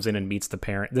comes in and meets the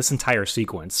parent, this entire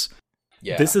sequence.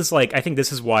 Yeah. This is like, I think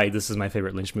this is why this is my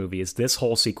favorite Lynch movie, is this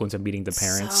whole sequence of meeting the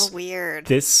parents. So weird.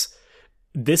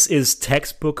 This is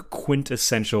textbook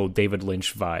quintessential David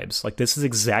Lynch vibes. Like, this is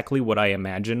exactly what I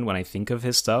imagine when I think of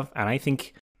his stuff. And I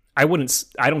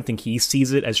don't think he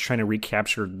sees it as trying to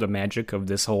recapture the magic of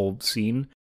this whole scene.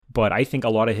 But I think a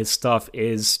lot of his stuff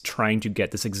is trying to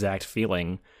get this exact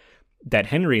feeling that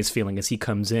Henry is feeling as he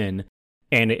comes in.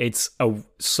 And it's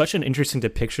such an interesting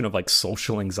depiction of like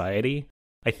social anxiety,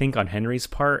 I think, on Henry's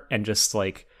part. And just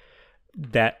like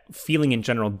that feeling in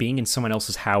general, being in someone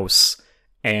else's house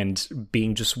and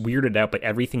being just weirded out by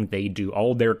everything they do.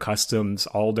 All their customs,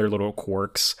 all their little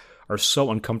quirks are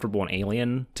so uncomfortable and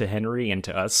alien to Henry and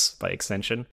to us by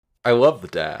extension. I love the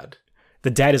dad. The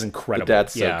dad is incredible. The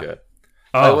dad's so good.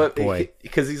 Oh, boy.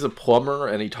 Because he's a plumber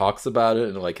and he talks about it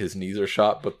and like his knees are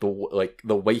shot, but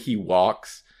the way he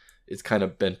walks is kind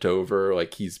of bent over,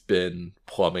 like he's been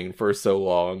plumbing for so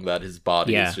long that his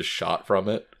body is just shot from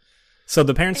it. So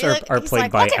the parents are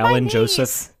played by Alan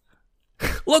Joseph.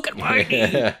 Look at my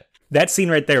knee. That scene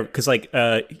right there, because like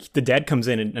the dad comes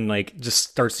in and like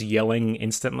just starts yelling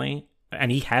instantly,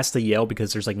 and he has to yell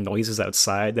because there's like noises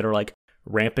outside that are like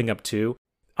ramping up too.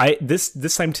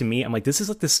 This time to me, I'm like, this is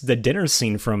like the dinner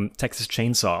scene from Texas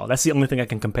Chainsaw. That's the only thing I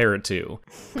can compare it to,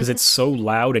 because it's so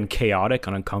loud and chaotic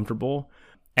and uncomfortable,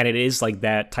 and it is like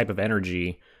that type of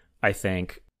energy. I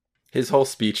think his whole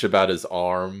speech about his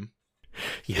arm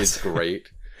is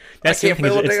great. I can't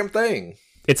feel a damn thing.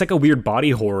 It's like a weird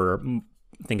body horror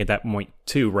thing at that point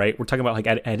too, right? We're talking about like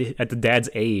at the dad's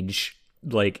age,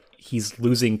 like he's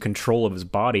losing control of his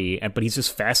body, but he's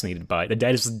just fascinated by it. The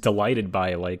dad is delighted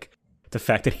by like the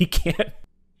fact that he can't,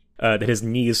 that his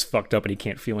knee is fucked up and he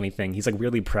can't feel anything. He's like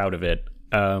really proud of it.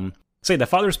 So the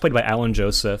father's played by Alan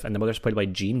Joseph and the mother's played by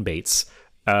Jean Bates.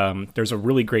 There's a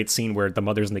really great scene where the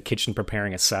mother's in the kitchen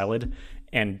preparing a salad,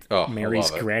 and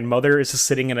Mary's grandmother is just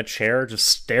sitting in a chair, just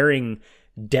staring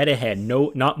dead ahead,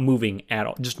 not moving at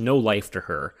all, just no life to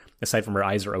her aside from her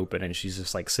eyes are open, and she's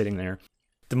just like sitting there.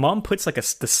 The mom puts like the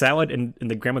salad in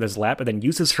the grandmother's lap and then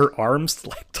uses her arms to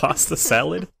like toss the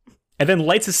salad, and then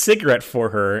lights a cigarette for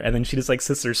her, and then she just like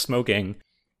sits there smoking.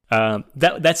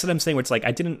 That's what I'm saying. Where it's like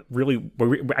I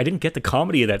didn't get the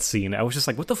comedy of that scene. I was just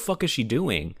like, what the fuck is she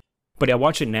doing? But I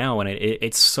watch it now, and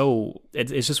it's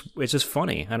just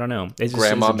funny. I don't know. It's just,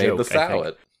 Grandma made the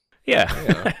salad. Yeah.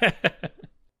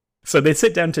 So they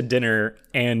sit down to dinner,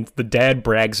 and the dad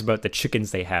brags about the chickens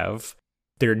they have.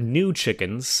 They're new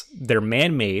chickens. They're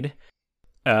man-made.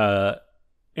 And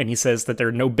he says that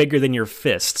they're no bigger than your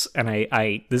fists. And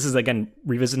this is, again,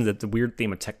 revisiting the weird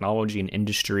theme of technology and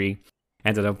industry,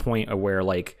 and to the point where,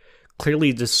 like,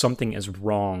 clearly just something is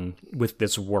wrong with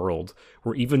this world,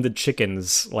 where even the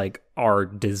chickens, like, are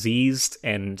diseased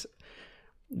and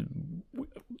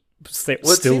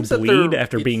still bleed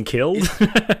after being killed.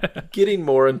 Getting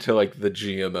more into like the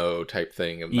GMO type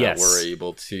thing, and that we're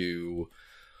able to,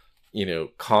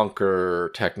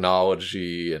 conquer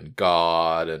technology and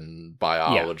God and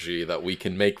biology, that we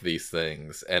can make these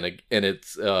things, and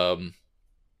it's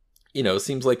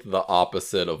seems like the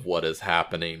opposite of what is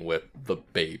happening with the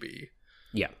baby.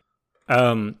 Yeah.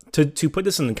 To put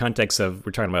this in the context of,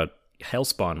 we're talking about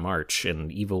Hellspawn March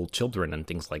and evil children and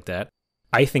things like that,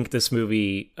 I think this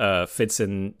movie fits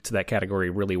into that category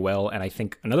really well, and I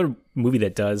think another movie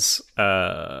that does,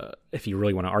 if you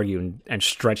really want to argue and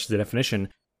stretch the definition,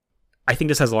 I think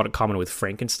this has a lot in common with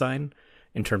Frankenstein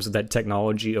in terms of that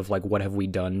technology of like, what have we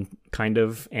done, kind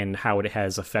of, and how it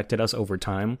has affected us over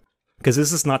time. Because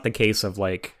this is not the case of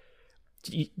like,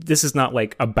 this is not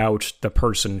like about the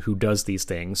person who does these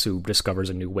things, who discovers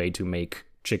a new way to make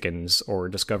chickens or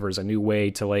discovers a new way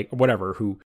to like whatever,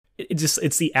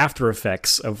 it's the after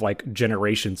effects of like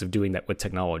generations of doing that with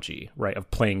technology, right? Of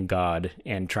playing God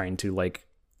and trying to like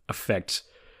affect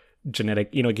genetic,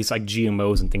 it's like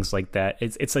GMOs and things like that.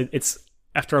 It's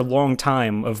after a long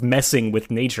time of messing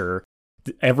with nature,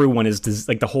 everyone is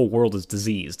like the whole world is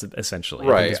diseased essentially.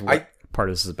 Right. Part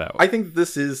of this is about. I think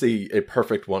this is a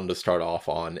perfect one to start off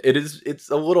on. It's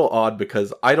a little odd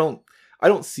because I don't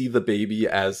see the baby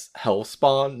as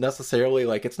hellspawn necessarily.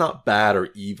 Like, it's not bad or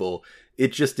evil.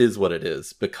 It just is what it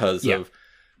is because of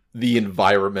the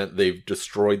environment. They've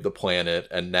destroyed the planet,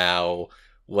 and now,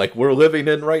 like we're living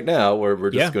in right now, where we're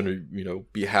just going to,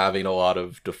 be having a lot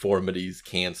of deformities,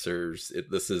 cancers.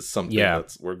 This is something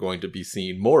that we're going to be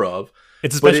seeing more of.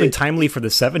 It's especially timely for the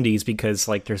 70s because,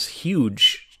 like, there's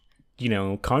huge,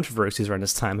 controversies around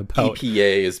this time about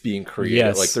EPA is being created.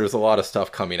 Yes. Like, there's a lot of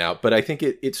stuff coming out, but I think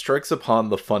it strikes upon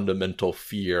the fundamental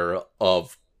fear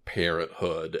of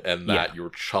parenthood, and that your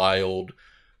child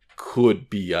could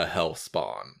be a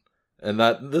hellspawn, and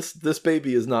that this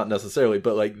baby is not necessarily,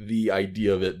 but like the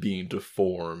idea of it being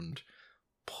deformed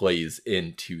plays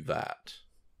into that.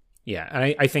 Yeah,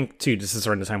 and I think too, this is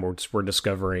around the time where we're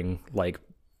discovering like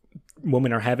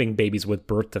women are having babies with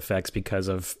birth defects because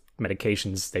of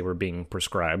medications they were being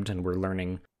prescribed, and we're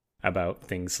learning about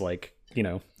things like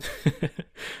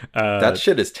that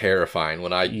shit is terrifying.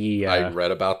 When I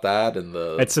read about that, and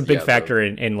it's a big factor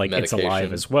in like medication. It's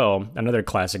Alive as well. Another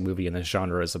classic movie in this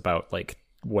genre is about like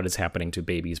what is happening to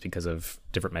babies because of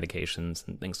different medications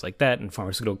and things like that, and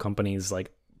pharmaceutical companies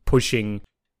like pushing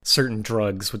certain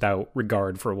drugs without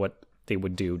regard for what they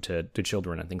would do to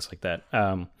children and things like that.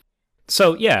 I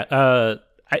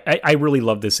really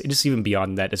love this. Just even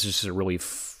beyond that, it's just a really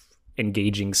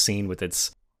engaging scene with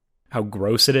how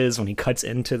gross it is when he cuts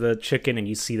into the chicken and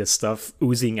you see the stuff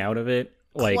oozing out of it.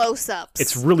 Like, close-ups.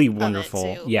 It's really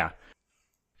wonderful. Yeah.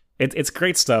 It's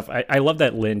great stuff. I love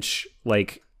that Lynch,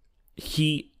 like,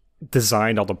 he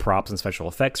designed all the props and special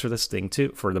effects for this thing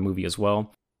too, for the movie as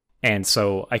well. And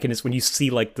so I can just, when you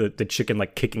see like the chicken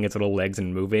like kicking its little legs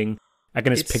and moving, I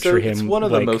can just picture him. It's one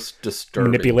of the most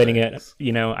disturbing manipulating things.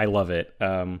 It. I love it.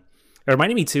 It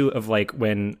reminded me too of like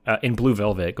when in Blue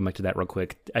Velvet. Go back to that real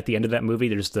quick. At the end of that movie,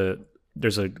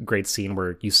 there's a great scene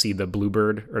where you see the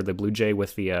bluebird or the blue jay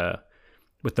with the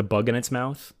bug in its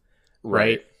mouth,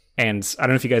 right? And I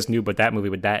don't know if you guys knew, but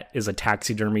that is a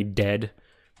taxidermy dead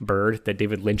bird that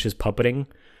David Lynch is puppeting.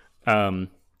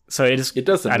 So it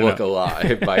doesn't look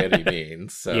alive by any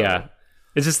means. So. Yeah.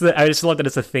 It's just that I just love that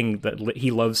it's a thing that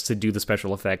he loves to do the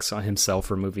special effects on himself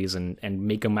for movies and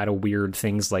make them out of weird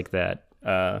things like that.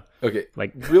 Okay,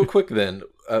 like real quick then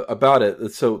about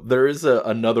it. So there is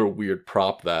another weird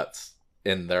prop that's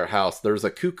in their house. There's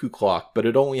a cuckoo clock, but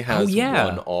it only has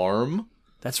one arm.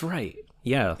 That's right.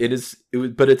 Yeah,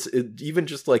 but it's even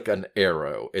just like an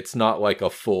arrow. It's not like a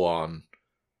full on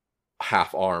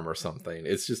half arm or something.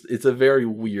 It's a very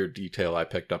weird detail I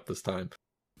picked up this time.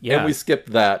 Yeah, and we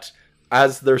skipped that.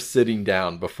 As they're sitting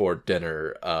down before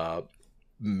dinner,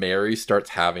 Mary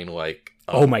starts having like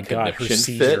oh my god, her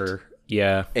seizure. Fit.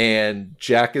 Yeah. And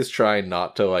Jack is trying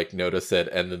not to like notice it,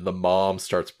 and then the mom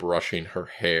starts brushing her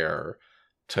hair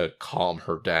to calm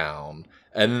her down.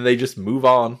 And then they just move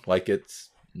on like it's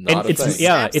not a thing.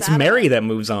 Yeah, it's Mary that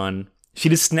moves on. She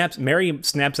just Mary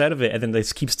snaps out of it, and then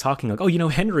just keeps talking like, oh,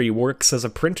 Henry works as a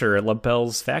printer at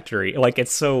LaBelle's factory. Like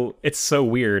it's so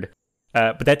weird.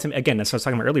 But that's, again, that's what I was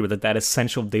talking about earlier, that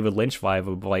essential David Lynch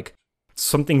vibe of, like,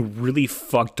 something really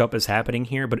fucked up is happening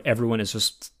here, but everyone is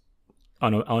just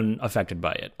unaffected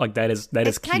by it. Like, that is key to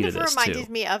this, too. It kind of reminded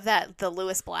me of the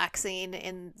Lewis Black scene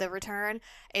in The Return.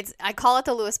 I call it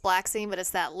the Lewis Black scene, but it's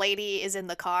that lady is in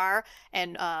the car,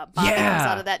 and Bobby comes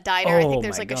out of that diner. I think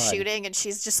there's, like, a shooting, and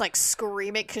she's just, like,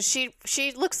 screaming, because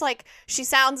she looks like, she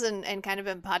sounds and kind of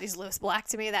embodies Lewis Black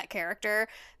to me, that character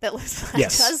that Lewis Black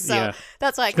does. So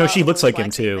that's why I call it she looks like him,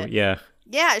 too, but... yeah.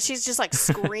 Yeah, she's just like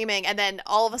screaming, and then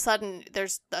all of a sudden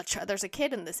there's a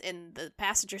kid in the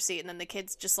passenger seat, and then the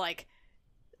kid's just like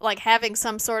having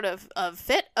some sort of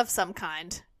fit of some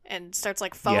kind, and starts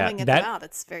like foaming at the mouth.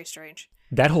 It's very strange.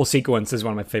 That whole sequence is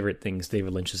one of my favorite things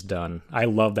David Lynch has done. I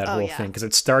love that whole thing because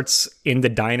it starts in the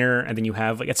diner, and then you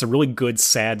have it's a really good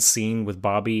sad scene with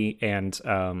Bobby and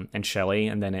Shelley,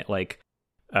 and then it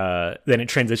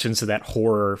transitions to that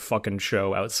horror fucking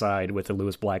show outside with the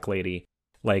Lewis Black lady.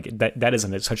 Like that is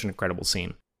such an incredible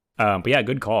scene. But yeah,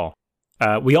 good call.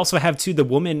 We also have too the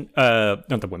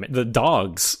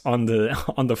dogs on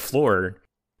the floor.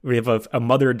 We have a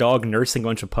mother dog nursing a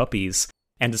bunch of puppies,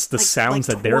 and it's the sounds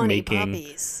that they're making.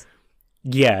 Puppies.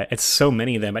 Yeah, it's so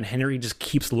many of them, and Henry just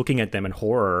keeps looking at them in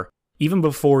horror, even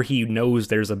before he knows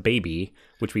there's a baby,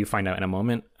 which we find out in a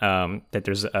moment. That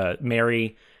there's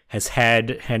Mary has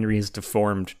had Henry's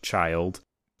deformed child.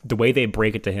 The way they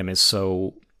break it to him is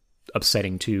so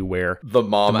upsetting too, where the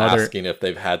mother asking if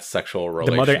they've had sexual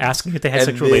relations. The mother asking if they had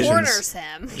sexual relations. Corners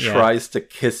him. Tries to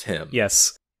kiss him.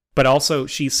 Yes. But also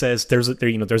she says there's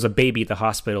a baby at the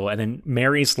hospital, and then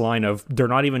Mary's line of they're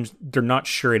not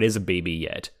sure it is a baby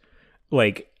yet.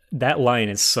 Like that line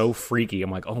is so freaky.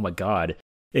 I'm like, oh my god.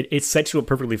 It sets you up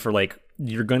perfectly for like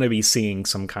you're gonna be seeing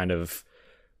some kind of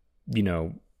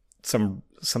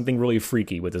something really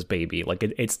freaky with this baby. Like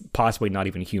it's possibly not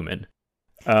even human.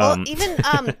 Well, even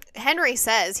Henry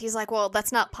says, he's like, well,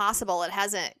 that's not possible. It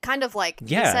hasn't, kind of like,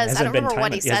 he says, I don't remember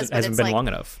what he says, but it's like, long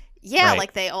enough. Yeah, right.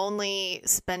 Like they only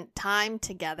spent time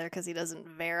together because he doesn't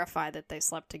verify that they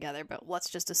slept together, but let's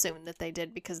just assume that they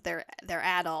did because they're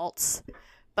adults.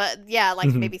 But yeah, like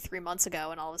maybe 3 months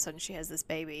ago, and all of a sudden she has this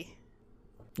baby.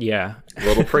 Yeah. A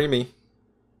little preemie.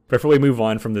 Before we move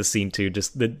on from this scene too,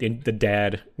 just the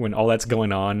dad, when all that's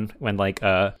going on, when like,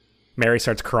 Mary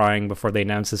starts crying before they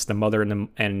announce this. The mother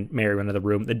and Mary went into the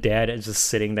room. The dad is just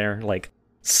sitting there, like,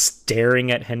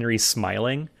 staring at Henry,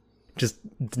 smiling, just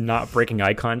not breaking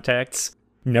eye contact,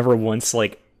 never once,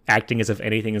 like, acting as if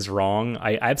anything is wrong.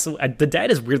 The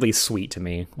dad is weirdly sweet to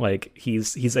me. Like,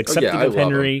 he's accepting of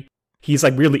Henry. He's,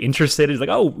 like, really interested. He's like,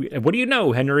 oh, what do you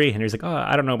know, Henry? Henry's like, oh,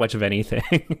 I don't know much of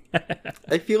anything.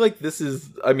 I feel like this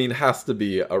has to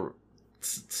be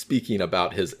speaking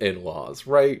about his in-laws,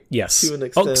 right? Yes. To an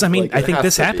extent. Because I think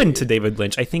this happened to David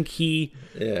Lynch. I think he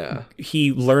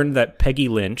learned that Peggy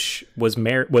Lynch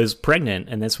was pregnant,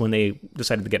 and that's when they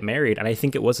decided to get married. And I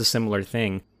think it was a similar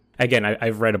thing. Again,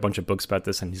 I've read a bunch of books about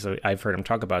this, and so I've heard him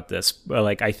talk about this. But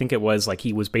like, I think it was like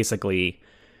he was basically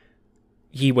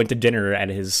he went to dinner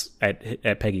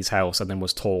at Peggy's house, and then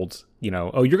was told,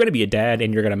 oh, you're going to be a dad,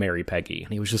 and you're going to marry Peggy.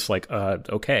 And he was just like,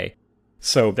 okay.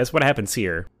 So that's what happens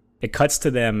here. It cuts to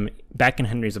them back in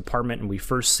Henry's apartment, and we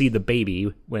first see the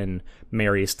baby when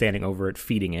Mary is standing over it,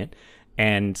 feeding it.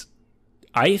 And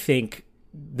I think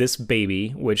this baby,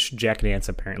 which Jack Nance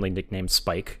apparently nicknamed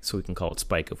Spike, so we can call it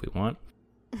Spike if we want.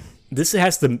 This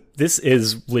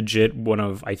is legit one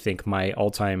of, I think, my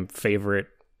all-time favorite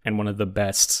and one of the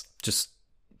best just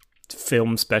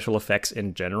film special effects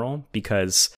in general,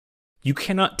 because you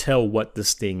cannot tell what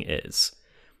this thing is,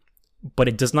 but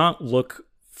it does not look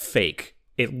fake.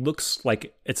 It looks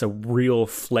like it's a real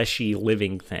fleshy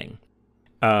living thing.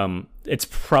 It's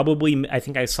probably, I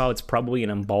think I saw it's probably an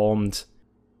embalmed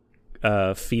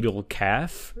fetal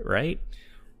calf, right?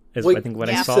 Is I think what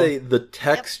I saw. Say the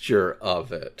texture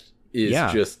of it is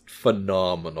just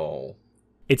phenomenal.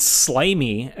 It's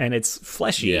slimy and it's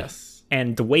fleshy. Yes.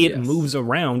 And the way it moves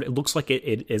around, it looks like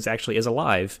it is actually is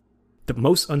alive. The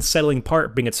most unsettling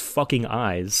part being its fucking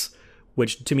eyes,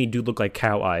 which to me do look like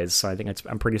cow eyes, so I think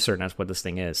I'm pretty certain that's what this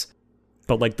thing is.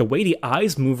 But like the way the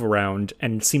eyes move around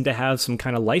and seem to have some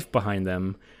kind of life behind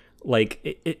them,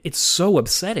 like it's so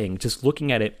upsetting just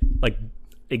looking at it like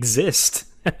exist.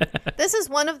 This is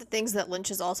one of the things that Lynch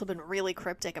has also been really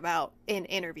cryptic about in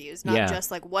interviews, not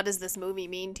just like, what does this movie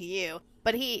mean to you?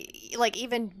 But he, like,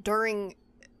 even during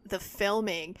the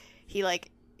filming, he like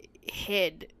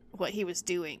hid what he was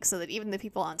doing so that even the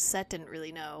people on set didn't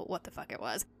really know what the fuck it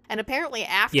was. And apparently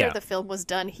after the film was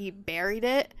done, he buried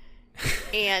it.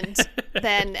 And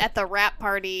then at the wrap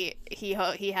party, he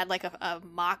had like a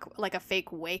mock, like a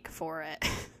fake wake for it.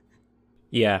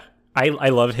 Yeah. I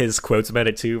love his quotes about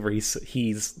it too, where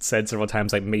he's said several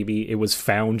times like maybe it was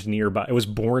found nearby, it was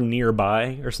born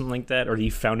nearby or something like that, or he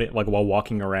found it like while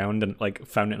walking around and like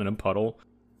found it in a puddle.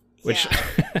 Which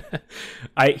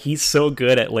he's so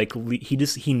good at like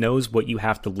he knows what you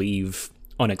have to leave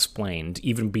unexplained,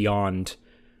 even beyond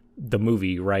the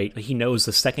movie, right? He knows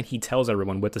the second he tells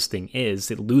everyone what this thing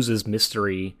is, it loses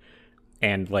mystery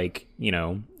and like, you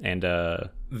know, and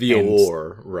the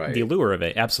allure, right? The allure of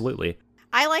it, absolutely.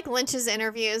 I like Lynch's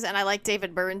interviews and I like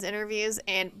David Byrne's interviews,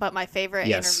 but my favorite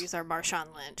interviews are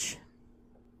Marshawn Lynch.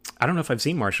 I don't know if I've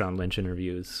seen Marshawn Lynch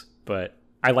interviews, but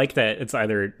I like that it's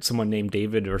either someone named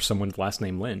David or someone's last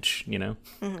name Lynch, you know?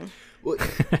 Mm-hmm. Well,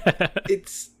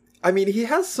 I mean, he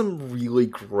has some really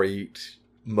great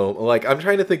moment. Like, I'm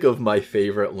trying to think of my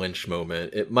favorite Lynch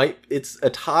moment. It's a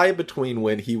tie between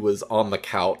when he was on the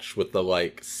couch with the,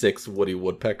 like, 6 Woody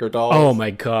Woodpecker dolls. Oh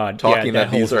my god. Talking that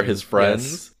these are his friends.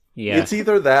 Yes. Yeah. It's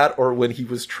either that or when he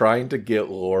was trying to get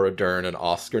Laura Dern an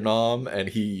Oscar nom, and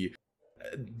he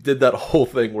did that whole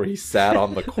thing where he sat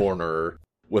on the corner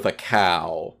with a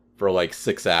cow for like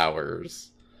 6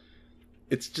 hours.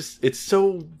 It's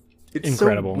so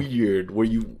incredible. So weird where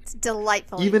it's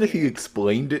delightful. Even if you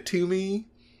explained it to me,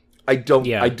 I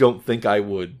don't think I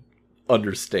would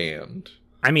understand.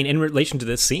 I mean, in relation to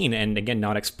this scene, and again,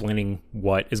 not explaining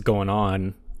what is going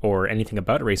on or anything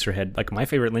about Eraserhead, like my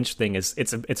favorite Lynch thing is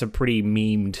it's a pretty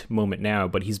memed moment now,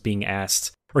 but he's being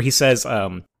asked, or he says,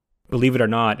 believe it or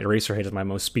not, Eraserhead is my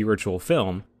most spiritual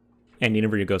film. And the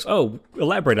interviewer goes, "Oh,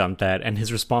 elaborate on that." And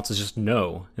his response is just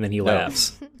no. And then he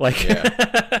laughs. Like,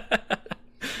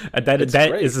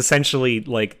 that is essentially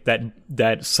like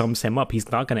that sums him up.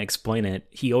 He's not going to explain it.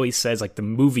 He always says like the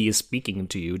movie is speaking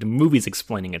to you. The movie's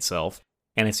explaining itself.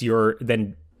 And it's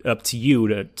then up to you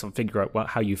to figure out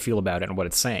how you feel about it and what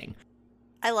it's saying.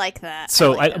 I like that.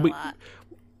 So I like that a lot.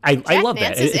 I love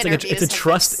that. It's like it's a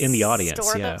trust in the audience.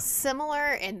 Sort of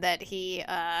similar in that he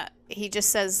just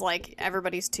says like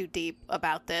everybody's too deep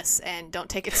about this and don't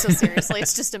take it so seriously.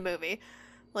 It's just a movie.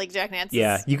 Like Jack Nance.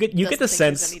 Yeah, you get the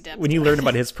sense when you learn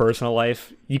about his personal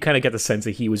life, you kind of get the sense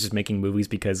that he was just making movies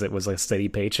because it was a steady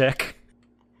paycheck.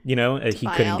 You know, he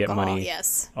couldn't get money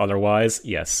otherwise.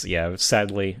 Yes, yeah,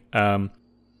 sadly.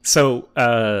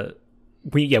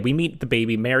 We meet the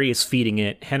baby. Mary is feeding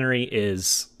it. Henry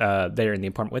is there in the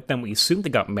apartment with them. We assume they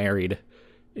got married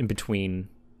in between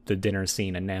the dinner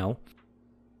scene and now.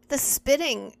 The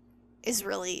spitting is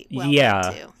really well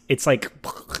done too. It's like,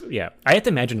 yeah. I have to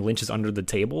imagine Lynch is under the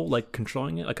table, like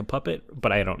controlling it like a puppet,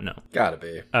 but I don't know. Gotta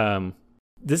be.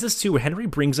 This is too where Henry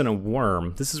brings in a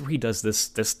worm. This is where he does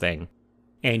this thing.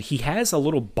 And he has a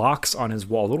little box on his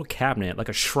wall, a little cabinet, like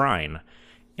a shrine.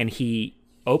 And he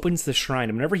opens the shrine,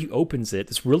 and whenever he opens it,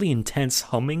 this really intense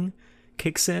humming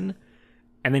kicks in,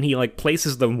 and then he like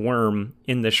places the worm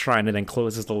in the shrine and then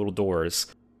closes the little doors.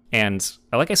 And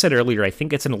like I said earlier, I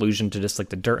think it's an allusion to just like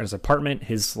the dirt in his apartment.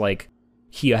 His like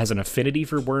he has an affinity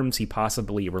for worms. He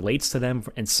possibly relates to them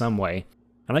in some way.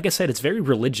 And like I said, it's very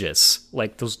religious.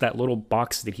 Like that little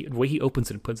box that the way he opens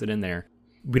it and puts it in there.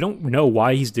 We don't know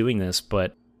why he's doing this,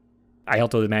 but I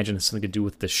also imagine it's something to do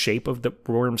with the shape of the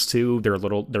worms too.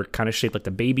 They're kind of shaped like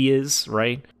the baby is,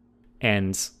 right?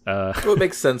 And well, it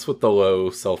makes sense with the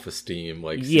low self-esteem,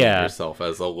 like seeing yourself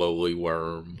as a lowly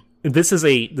worm. This is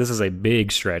a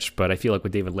big stretch, but I feel like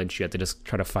with David Lynch, you have to just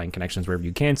try to find connections wherever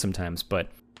you can sometimes. But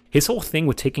his whole thing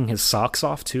with taking his socks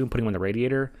off too and putting them on the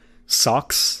radiator,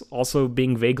 socks also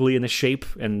being vaguely in the shape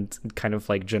and kind of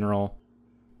like general,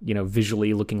 you know,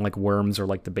 visually looking like worms or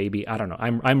like the baby. I don't know.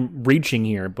 I'm reaching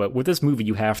here, but with this movie,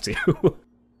 you have to.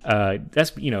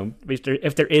 That's, you know,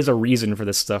 if there is a reason for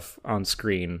this stuff on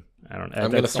screen, I don't know. I'm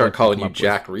going to start calling you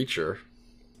Jack Reacher.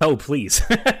 Oh, please.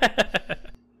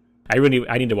 I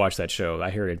need to watch that show. I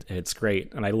heard it's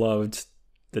great, and I loved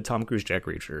the Tom Cruise Jack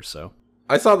Reacher. So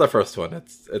I saw the first one.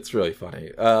 It's really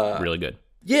funny. Really good.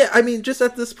 Yeah, I mean, just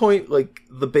at this point, like,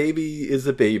 the baby is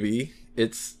a baby.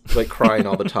 It's like crying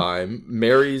all the time.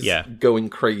 Mary's going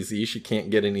crazy. She can't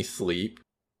get any sleep,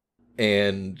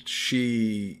 and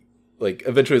she like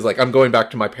eventually is like, I'm going back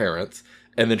to my parents.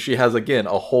 And then she has again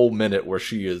a whole minute where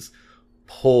she is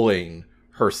pulling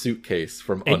her suitcase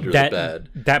from under the bed.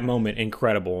 That moment,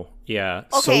 incredible. Yeah,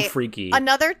 okay, so freaky.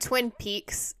 Another Twin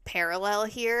Peaks parallel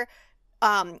here.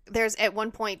 There's at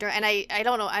one point, and I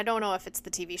don't know if it's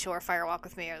the TV show or Fire Walk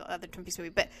with Me or the other Twin Peaks movie,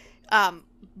 but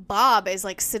Bob is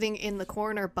like sitting in the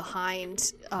corner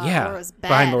behind Laura's bed.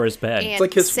 Behind Laura's bed. It's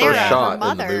like his Sarah, first shot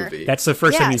mother, in the movie. That's the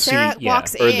first time you Sarah see.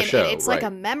 walks or in, the show, and it's right. like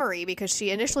a memory because she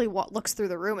initially looks through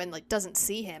the room and like doesn't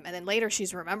see him, and then later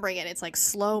she's remembering it. It's like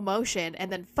slow motion,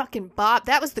 and then fucking Bob.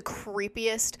 That was the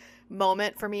creepiest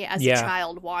moment for me as a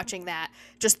child watching that.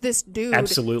 Just this dude,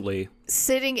 absolutely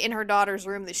sitting in her daughter's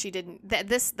room that she didn't.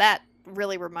 That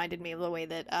really reminded me of the way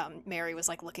that Mary was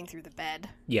like looking through the bed.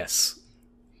 Yes.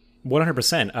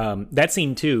 100%. That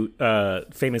scene too,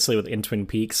 famously in Twin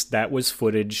Peaks, that was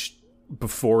footage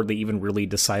before they even really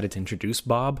decided to introduce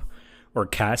Bob or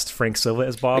cast Frank Silva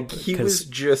as Bob. Like he was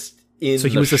just in. So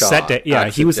he was he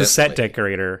was the set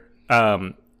decorator.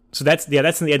 So that's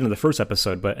in the end of the first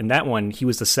episode. But in that one, he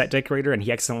was the set decorator, and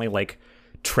he accidentally like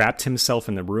trapped himself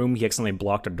in the room. He accidentally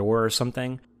blocked a door or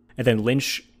something, and then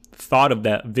Lynch thought of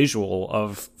that visual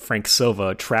of Frank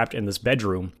Silva trapped in this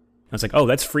bedroom. I was like, oh,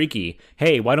 that's freaky.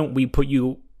 Hey, why don't we put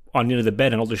you on into the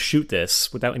bed and I'll just shoot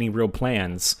this without any real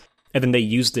plans? And then they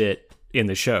used it in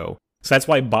the show. So that's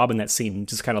why Bob in that scene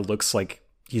just kind of looks like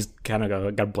he's kind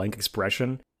of got a blank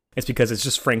expression. It's because it's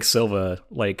just Frank Silva,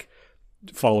 like,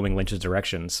 following Lynch's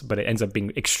directions. But it ends up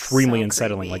being extremely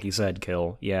unsettling, like you said,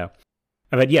 Kill. Yeah.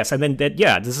 But yes, and then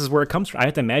this is where it comes from. I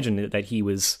have to imagine that he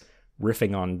was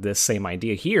riffing on this same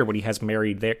idea here when he has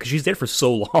Mary there, because she's there for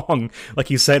so long.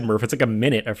 Like you said, Murph, it's like a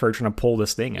minute of her trying to pull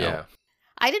this thing out.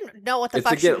 I didn't know what the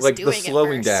fuck she was doing the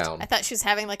slowing at first. down. I thought she was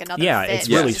having like another fit. It's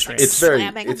really strange. It's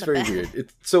very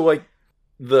weird. So like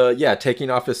taking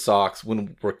off his socks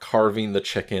when we're carving the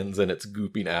chickens and it's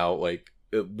gooping out, like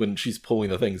when she's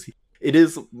pulling the things. It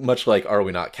is much like Are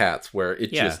We Not Cats, where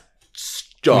it just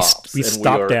stops we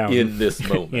stop down in this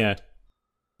moment.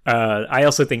 I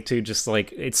also think too, just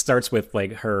like it starts with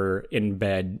like her in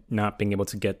bed not being able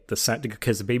to get the scent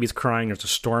because the baby's crying. There's a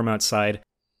storm outside.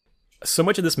 So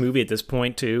much of this movie at this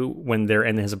point too, when they're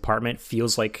in his apartment,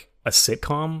 feels like a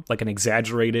sitcom, like an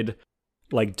exaggerated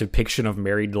like depiction of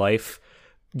married life.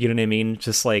 You know what I mean?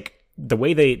 Just like the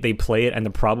way they play it and the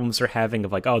problems they're having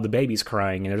of like, oh, the baby's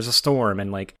crying and there's a storm,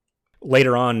 and like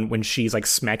later on when she's like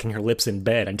smacking her lips in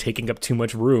bed and taking up too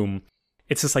much room.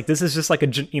 It's just like, this is just like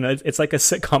it's like a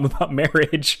sitcom about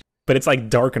marriage, but it's like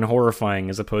dark and horrifying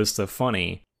as opposed to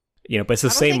funny, but it's the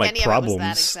same like problems. I don't think any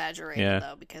of it was that exaggerated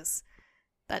though, because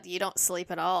that you don't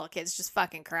sleep at all. Kids just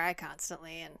fucking cry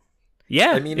constantly. And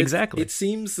I mean, exactly. It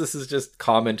seems this is just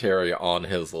commentary on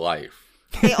his life.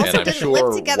 They also didn't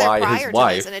live together prior to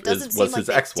this, and it doesn't seem like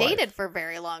they dated for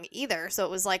very long either. So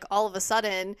it was like all of a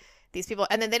sudden these people,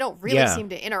 and then they don't really seem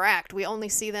to interact. We only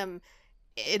see them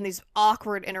in these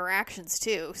awkward interactions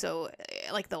too. So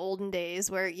like the olden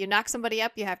days where you knock somebody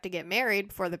up, you have to get married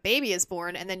before the baby is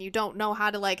born, and then you don't know how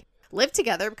to like live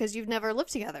together because you've never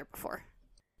lived together before.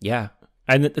 Yeah.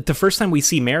 And the first time we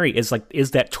see Mary is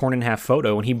that torn in half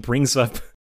photo, and he brings up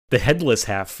the headless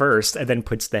half first and then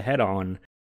puts the head on.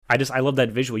 I love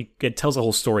that visual. It tells a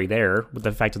whole story there with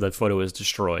the fact that the photo is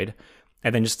destroyed,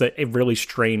 and then just a really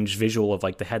strange visual of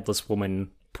like the headless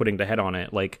woman putting the head on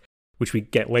it, like, which we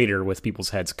get later with people's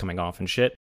heads coming off and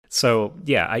shit. So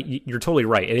yeah, you're totally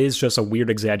right. It is just a weird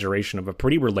exaggeration of a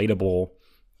pretty relatable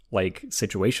like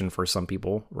situation for some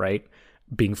people, right?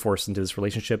 Being forced into this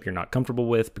relationship you're not comfortable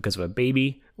with because of a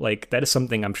baby. Like, that is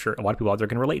something I'm sure a lot of people out there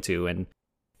can relate to, and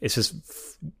it's just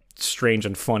strange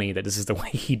and funny that this is the way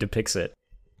he depicts it.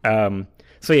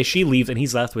 So yeah, she leaves and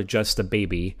he's left with just a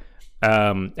baby.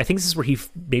 I think this is where he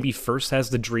maybe first has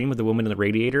the dream of the woman in the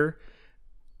radiator,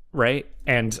 right?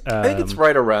 And I think it's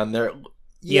right around there.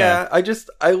 Yeah,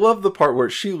 I love the part where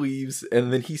she leaves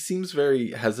and then he seems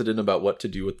very hesitant about what to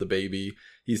do with the baby.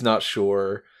 He's not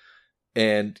sure.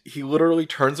 And he literally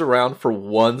turns around for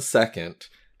 1 second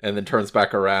and then turns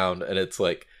back around, and it's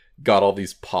like got all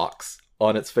these pocks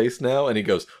on its face now. And he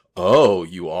goes, "Oh,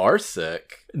 you are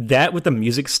sick." That with the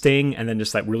music sting and then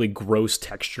just that really gross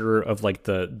texture of like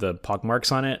the pock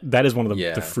marks on it. That is one of the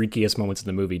freakiest moments in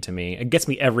the movie to me. It gets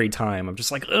me every time. I'm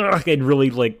just like, ugh, it really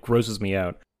like grosses me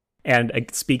out. And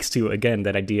it speaks to, again,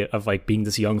 that idea of like being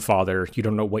this young father. You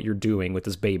don't know what you're doing with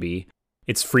this baby.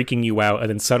 It's freaking you out. And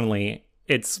then suddenly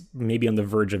it's maybe on the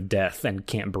verge of death and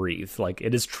can't breathe. Like,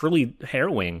 it is truly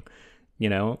harrowing, you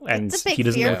know, and it's a big he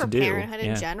doesn't fear know what for to do. Parenthood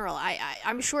in general.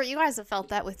 I'm sure you guys have felt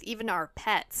that with even our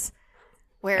pets.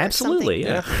 Where absolutely,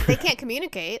 yeah. They can't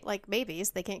communicate, like babies.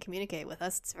 They can't communicate with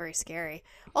us. It's very scary.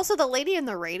 Also, the lady in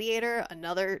the radiator,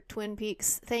 another Twin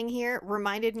Peaks thing here,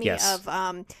 reminded me of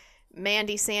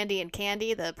Mandy, Sandy, and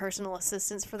Candy, the personal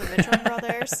assistants for the Mitchell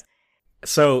brothers.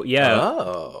 So,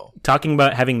 talking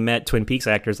about having met Twin Peaks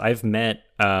actors, I've met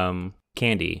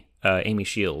Candy, Amy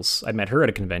Shields. I met her at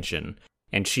a convention,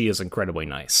 and she is incredibly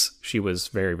nice. She was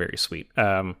very, very sweet.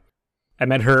 I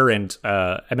met her, and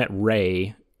I met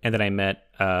Ray, and then I met...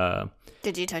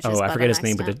 Did you touch his butt? I forget his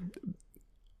name, but...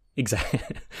 Exactly.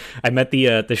 I met the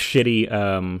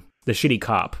shitty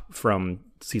cop from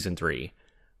season 3.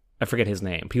 I forget his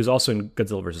name. He was also in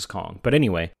Godzilla vs. Kong. But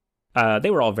anyway, they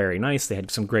were all very nice. They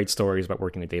had some great stories about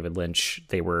working with David Lynch.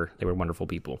 They were wonderful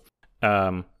people.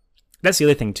 That's the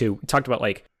other thing, too. We talked about,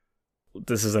 like,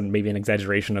 this is maybe an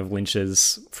exaggeration of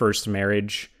Lynch's first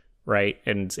marriage, right?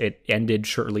 And it ended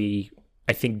shortly,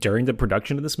 I think, during the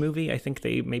production of this movie. I think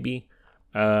they maybe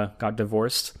got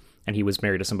divorced, and he was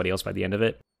married to somebody else by the end of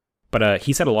it. But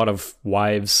he's had a lot of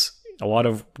wives, a lot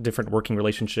of different working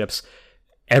relationships.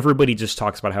 Everybody just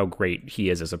talks about how great he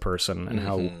is as a person and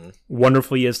how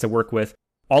wonderful he is to work with.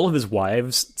 All of his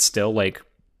wives still, like,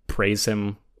 praise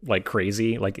him like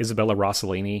crazy. Like, Isabella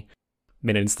Rossellini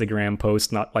made an Instagram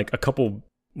post not like a couple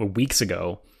weeks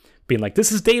ago being like,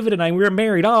 "This is David and I, we were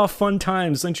married. Oh, fun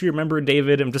times. Don't you remember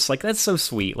David?" I'm just like, that's so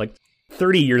sweet. Like,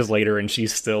 30 years later, and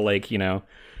she's still, like, you know...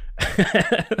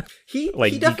 he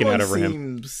like definitely out over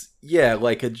seems him.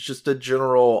 Like just a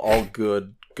general all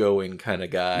good going kind of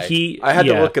guy. I had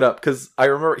to look it up because I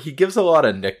remember he gives a lot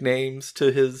of nicknames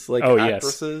to his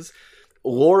actresses. Yes.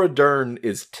 Laura Dern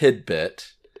is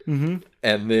Tidbit, and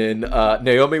then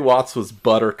Naomi Watts was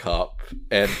Buttercup,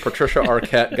 and Patricia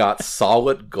Arquette got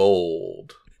Solid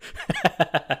Gold.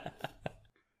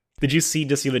 Did you see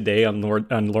just the other day on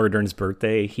Laura Dern's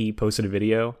birthday? He posted a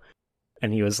video,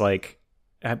 and he was like,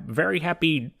 "A very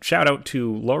happy shout out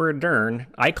to Laura Dern.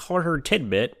 I call her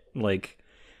Tidbit." Like,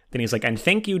 then he's like, "And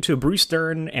thank you to Bruce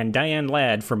Dern and Diane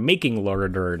Ladd for making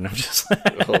Laura Dern." I'm just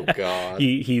like, oh god,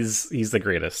 he's the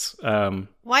greatest.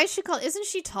 Why is she called? Isn't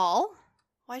she tall?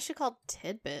 Why is she called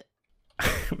Tidbit?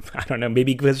 I don't know.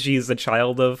 Maybe because she's a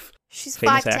child of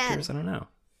famous 5'10". actors. I don't know.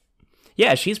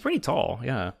 Yeah, she's pretty tall.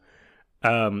 Yeah.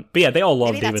 But yeah, they all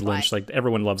love David Lynch. Like,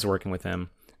 everyone loves working with him.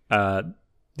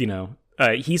 You know,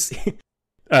 he's.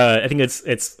 I think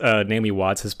it's Naomi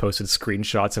Watts has posted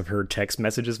screenshots of her text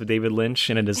messages with David Lynch,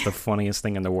 and it is the funniest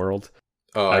thing in the world.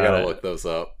 Oh, I gotta look those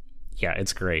up. Yeah,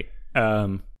 it's great.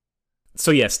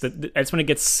 So yes, that's when it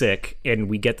gets sick, and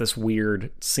we get this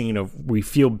weird scene of we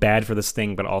feel bad for this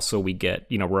thing, but also we get,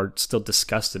 you know, we're still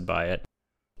disgusted by it,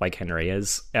 like Henry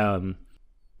is.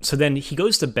 So then he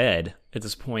goes to bed at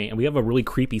this point, and we have a really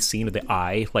creepy scene of the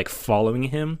eye, like, following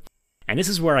him. And this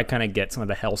is where I kind of get some of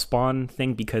the Hellspawn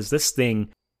thing, because this thing,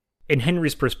 in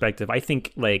Henry's perspective, I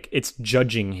think, like, it's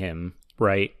judging him,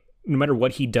 right? No matter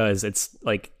what he does, it's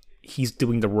like he's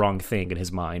doing the wrong thing in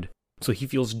his mind. So he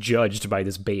feels judged by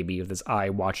this baby of this eye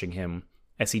watching him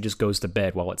as he just goes to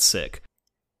bed while it's sick.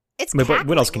 It's but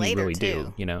what else can he really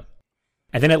do, you know?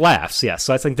 And then it laughs, yeah.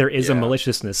 So I think there is a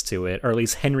maliciousness to it, or at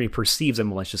least Henry perceives a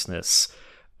maliciousness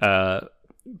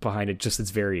behind it, just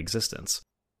its very existence.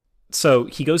 So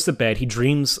he goes to bed. He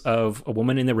dreams of a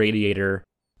woman in the radiator.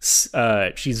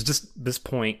 She's just, at this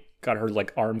point, got her,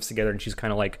 like, arms together, and she's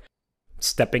kind of, like,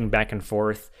 stepping back and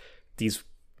forth. These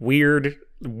weird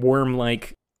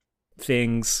worm-like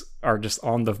things are just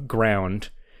on the ground,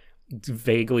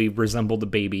 vaguely resemble the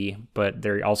baby, but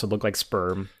they also look like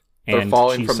sperm. They're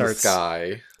falling from the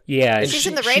sky. Yeah. And she's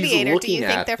in the radiator. Do you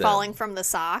think they're falling from the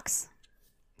socks?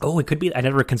 Oh, it could be. I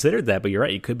never considered that, but you're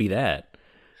right. It could be that.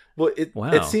 Well,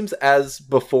 it seems as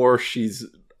before she's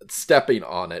stepping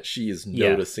on it, she is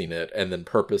noticing it and then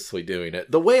purposely doing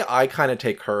it. The way I kind of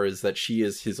take her is that she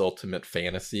is his ultimate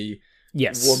fantasy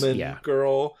woman,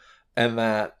 girl, and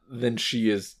that then she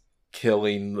is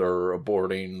killing or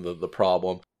aborting the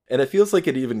problem. And it feels like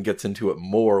it even gets into it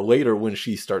more later when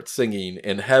she starts singing,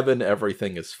 "In heaven,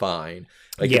 everything is fine."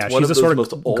 Like, yeah, it's one she's of a those sort of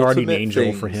most guardian ultimate angel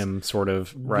things for him, sort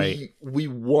of, right? We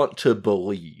want to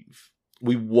believe.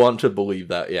 We want to believe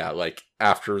that, like,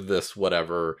 after this,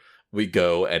 whatever, we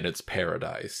go and it's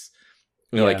paradise.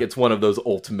 You know, like, it's one of those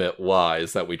ultimate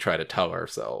lies that we try to tell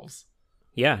ourselves.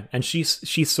 Yeah, and she's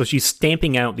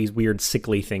stamping out these weird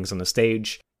sickly things on the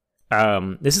stage.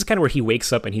 This is kind of where he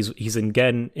wakes up and he's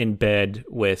again in bed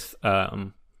with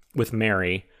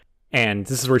Mary, and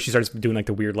this is where she starts doing like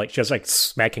the weird, like she was like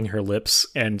smacking her lips,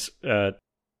 and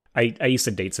I used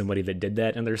to date somebody that did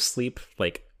that in their sleep,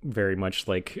 like very much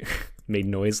like made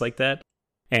noise like that.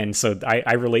 And so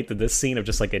I relate to this scene of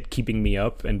just like it keeping me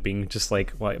up and being just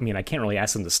like, well, I mean, I can't really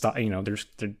ask them to stop, you know, they're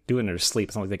doing their sleep.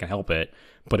 It's not like they can help it,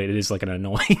 but it is like an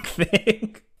annoying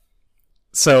thing.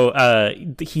 So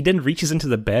he then reaches into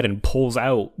the bed and pulls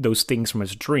out those things from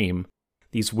his dream,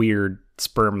 these weird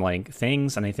sperm-like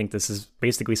things. And I think this is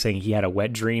basically saying he had a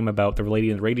wet dream about the lady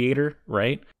in the radiator,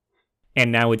 right?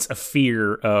 And now it's a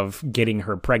fear of getting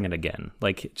her pregnant again.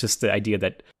 Like, just the idea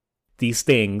that these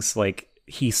things, like,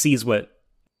 he sees what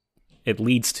it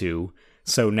leads to,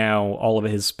 so now all of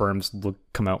his sperms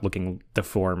come out looking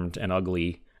deformed and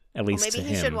ugly, at least to him.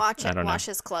 Maybe he should wash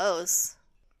his clothes.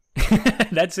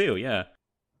 That too, yeah.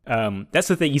 That's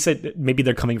the thing. You said maybe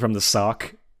they're coming from the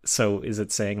sock, so is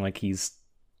it saying like he's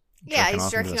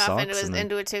jerking off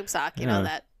into a tube sock, you know,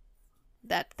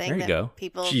 that thing that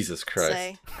people Jesus Christ.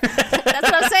 say. That's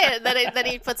what I'm saying, that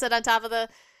he puts it on top of the,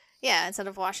 instead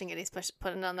of washing it, he's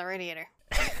putting it on the radiator.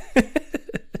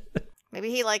 Maybe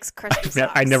he likes crispy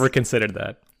socks. I never considered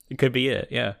that. It could be it,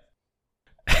 yeah.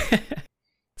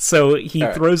 So he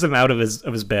throws them out of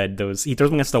his bed. He throws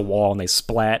them against the wall and they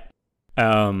splat.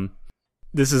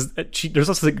 There's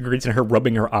also like great in her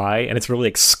rubbing her eye, and it's really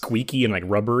like squeaky and like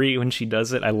rubbery when she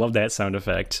does it. I love that sound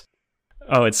effect.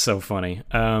 Oh, it's so funny.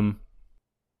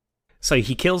 So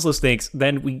he kills those things.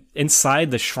 Then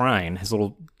inside the shrine, his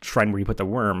little shrine where you put the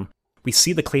worm, we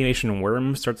see the claymation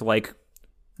worm start to like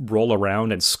roll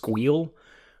around and squeal.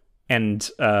 And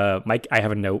I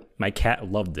have a note. My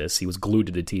cat loved this. He was glued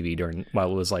to the TV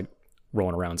while it was like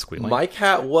rolling around squealing. My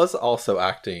cat was also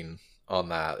acting on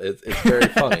that. It's very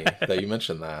funny that you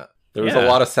mentioned that. There was a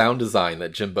lot of sound design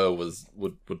that Jimbo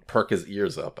would perk his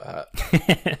ears up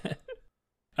at.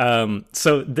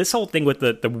 So this whole thing with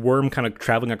the worm kind of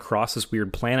traveling across this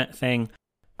weird planet thing,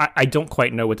 I don't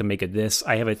quite know what to make of this.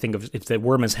 I have a thing of if the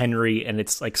worm is Henry and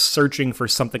it's like searching for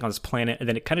something on this planet, and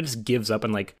then it kind of just gives up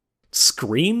and like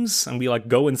screams, and we like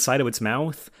go inside of its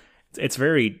mouth. It's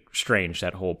very strange,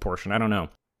 that whole portion. I don't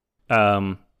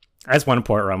know. That's one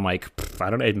part where I'm like, I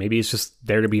don't know, maybe it's just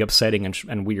there to be upsetting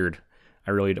and weird.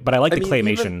 I really do. But I like the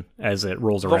claymation as it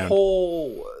rolls around. The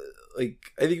whole,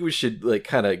 like, I think we should like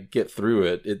kind of get through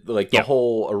it. The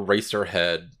whole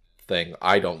Eraserhead thing,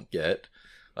 I don't get.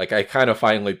 Like, I kind of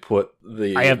finally put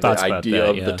the idea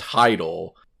of the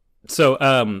title.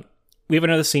 So, we have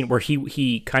another scene where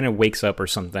he kind of wakes up or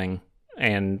something,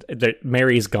 and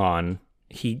Mary's gone.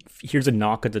 He hears a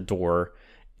knock at the door,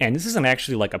 and this isn't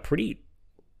actually like a pretty.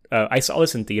 I saw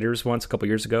this in theaters once a couple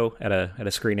years ago at a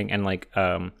screening, and like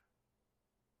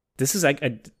this is like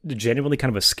a genuinely kind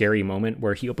of a scary moment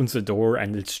where he opens the door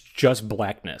and it's just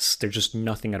blackness. There's just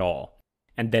nothing at all,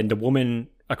 and then the woman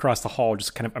across the hall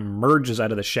just kind of emerges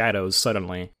out of the shadows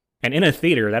suddenly. And in a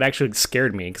theater, that actually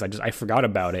scared me because I forgot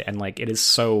about it, and like it is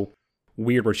so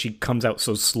weird where she comes out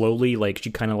so slowly, like she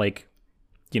kind of like,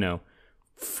 you know,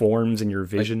 forms in your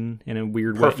vision like, in a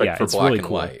weird way. Yeah, for it's black really and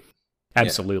cool. White.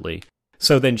 Absolutely. Yeah.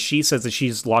 So then she says that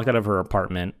she's locked out of her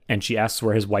apartment, and she asks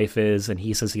where his wife is, and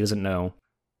he says he doesn't know.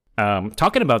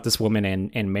 Talking about this woman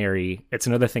and Mary, it's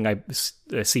another thing I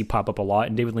see pop up a lot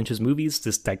in David Lynch's movies,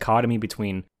 this dichotomy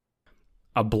between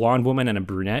a blonde woman and a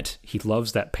brunette. He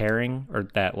loves that pairing, or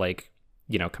that, like,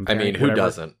 you know, comparing. I mean, who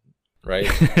doesn't, right?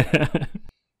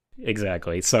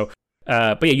 Exactly. So,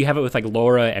 but yeah, you have it with like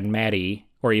Laura and Maddie,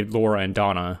 or you have Laura and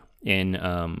Donna in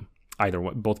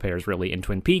both pairs really. In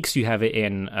Twin Peaks, you have it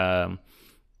in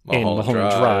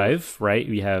Mulholland Drive, right?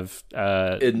 You have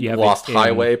Lost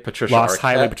Highway, Patricia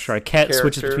Arquette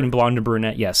switches between blonde and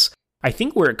brunette. Yes, I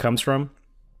think where it comes from.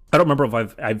 I don't remember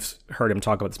if I've heard him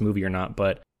talk about this movie or not,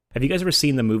 but have you guys ever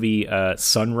seen the movie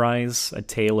Sunrise: A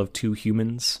Tale of Two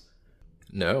Humans?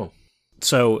 No.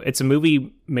 So it's a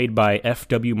movie made by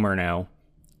F.W. Murnau,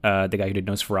 the guy who did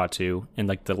Nosferatu in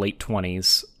like the late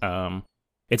 20s.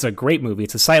 It's a great movie.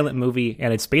 It's a silent movie,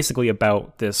 and it's basically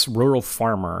about this rural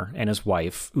farmer and his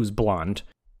wife, who's blonde,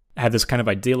 have this kind of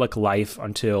idyllic life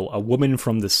until a woman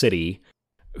from the city,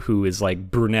 who is like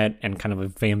brunette and kind of a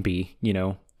vampy, you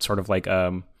know, sort of like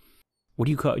what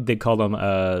do you call? They call them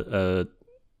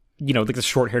you know, like the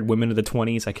short-haired women of the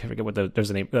 20s. I can't forget what there's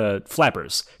a name.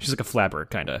 Flappers. She's like a flapper,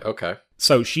 kind of. Okay.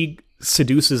 So she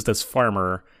seduces this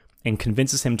farmer and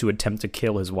convinces him to attempt to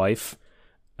kill his wife.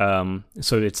 So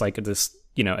it's like this,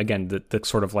 you know, again, the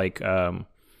sort of like...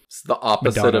 it's the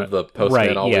opposite Madonna. of the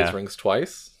postman always rings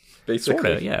twice,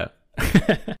 basically. Sorta, yeah.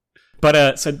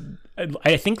 But so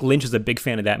I think Lynch is a big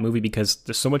fan of that movie because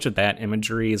there's so much of that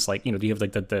imagery is like, you have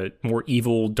like the more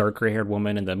evil, dark gray haired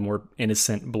woman and the more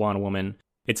innocent blonde woman.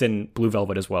 It's in Blue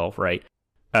Velvet as well, right?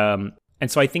 And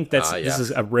so I think this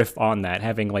is a riff on that,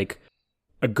 having like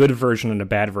a good version and a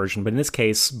bad version. But in this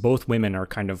case, both women are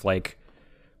kind of like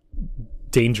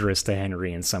dangerous to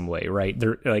Henry in some way, right?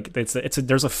 They're like there's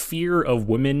a fear of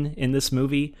women in this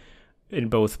movie, in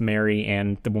both Mary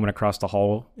and the woman across the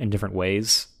hall in different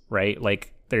ways, right?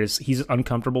 Like he's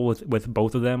uncomfortable with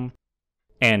both of them,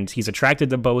 and he's attracted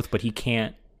to both, but he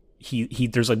can't. He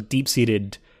there's a deep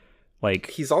seated like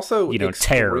he's also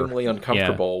extremely terror.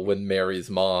 uncomfortable when Mary's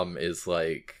mom is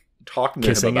like talking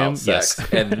to him about sex,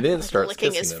 and then starts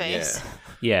licking kissing his him. face.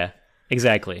 Yeah,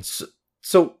 exactly.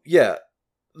 So yeah.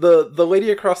 The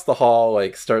lady across the hall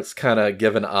like starts kind of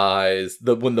giving eyes.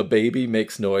 When the baby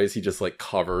makes noise, he just like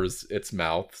covers its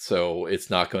mouth so it's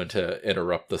not going to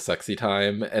interrupt the sexy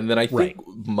time. And then I think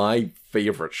my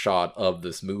favorite shot of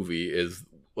this movie is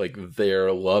like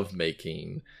their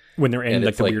lovemaking when they're in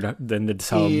like the weird then the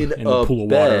tub in the pool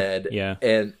of water,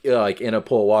 and like in a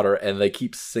pool of water, and they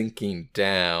keep sinking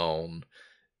down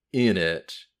in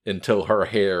it until her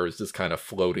hair is just kind of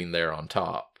floating there on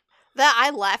top. That I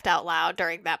laughed out loud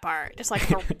during that part, just like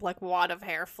her like wad of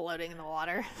hair floating in the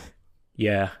water.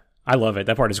 Yeah, I love it.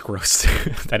 That part is gross.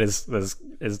 that is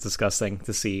disgusting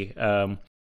to see.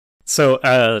 So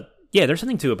there's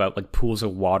something too about like pools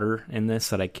of water in this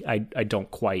that I don't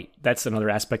quite. That's another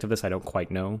aspect of this I don't quite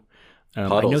know. I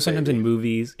know sometimes in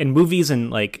movies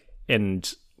and like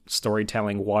and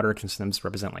storytelling, water can sometimes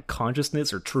represent like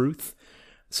consciousness or truth.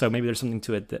 So maybe there's something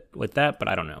to it with that, but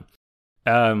I don't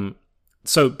know.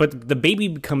 But the baby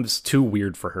becomes too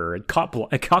weird for her. It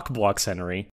cock blocks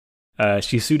Henry.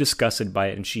 She's too disgusted by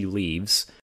it, and she leaves.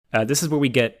 This is where we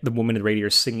get the woman in the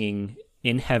radiator singing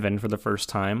in heaven for the first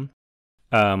time,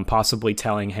 possibly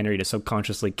telling Henry to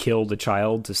subconsciously kill the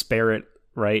child to spare it,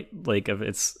 right? Like of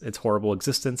its horrible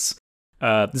existence.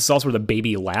 This is also where the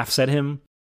baby laughs at him,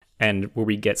 and where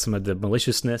we get some of the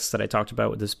maliciousness that I talked about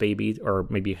with this baby, or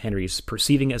maybe Henry's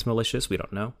perceiving as malicious. We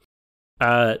don't know.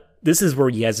 This is where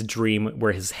he has a dream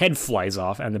where his head flies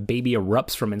off and the baby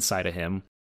erupts from inside of him.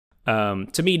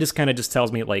 To me, this kind of just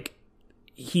tells me like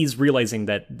he's realizing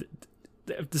that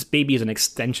this baby is an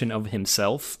extension of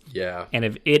himself. Yeah. And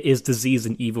if it is diseased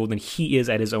and evil, then he is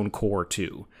at his own core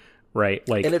too. Right?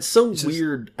 Like, and it's so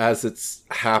weird as it's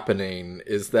happening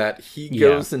is that he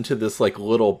goes into this like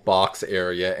little box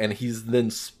area and he's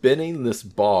then spinning this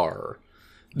bar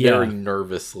very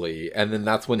nervously, and then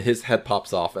that's when his head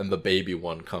pops off and the baby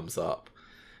one comes up.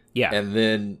 Yeah. And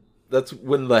then that's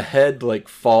when the head like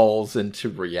falls into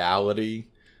reality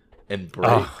and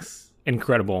breaks.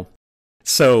 Incredible.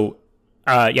 So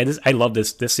I love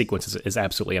this sequence is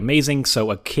absolutely amazing.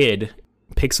 So a kid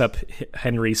picks up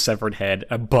Henry's severed head.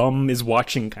 A bum is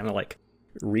watching, kind of like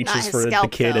reaches for the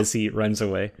kid as he runs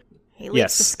away.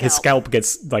 Yes, his scalp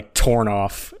gets like torn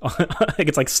off. It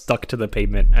gets like stuck to the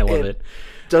pavement. I love it.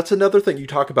 That's another thing you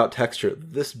talk about texture.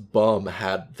 This bum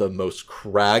had the most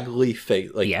craggly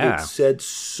face. Like it said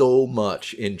so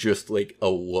much in just like a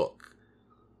look.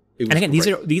 And again,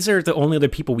 these are the only other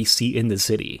people we see in the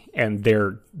city, and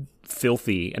they're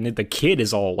filthy. And the kid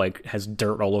is all like has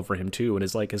dirt all over him too, and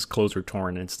his clothes are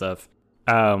torn and stuff.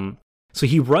 So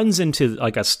he runs into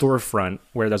like a storefront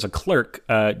where there's a clerk.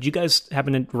 Do you guys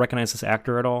happen to recognize this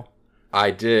actor at all?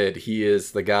 I did. He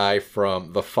is the guy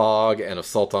from The Fog and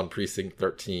Assault on Precinct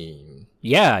 13.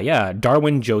 Yeah.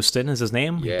 Darwin Jostin is his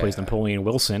name. Yeah. He plays Napoleon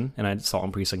Wilson in Assault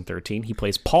on Precinct 13. He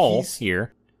plays Paul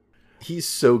here. He's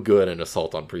so good in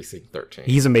Assault on Precinct 13.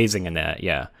 He's amazing in that,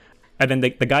 yeah. And then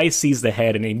the guy sees the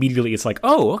head, and immediately it's like,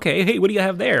 oh, okay, hey, what do you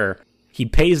have there? He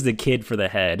pays the kid for the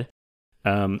head.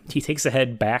 He takes the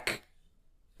head back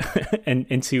and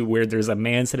into where there's a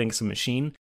man sitting at some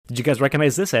machine. Did you guys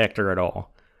recognize this actor at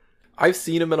all? I've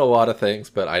seen him in a lot of things,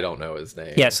 but I don't know his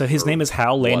name. Yeah, so his name is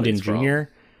Hal Landon Jr.,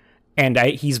 and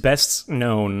he's best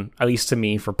known, at least to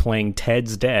me, for playing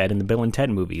Ted's dad in the Bill and Ted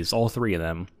movies, all three of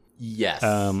them. Yes.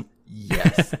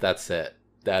 Yes, that's it.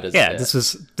 That is it. This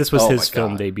was his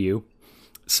film debut.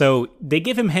 So they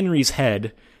give him Henry's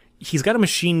head. He's got a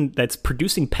machine that's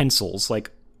producing pencils,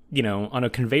 like, on a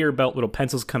conveyor belt, little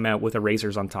pencils come out with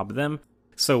erasers on top of them.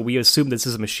 So we assume this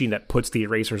is a machine that puts the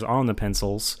erasers on the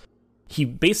pencils. He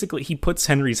puts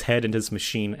Henry's head into this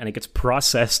machine, and it gets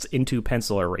processed into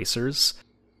pencil erasers.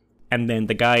 And then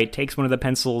the guy takes one of the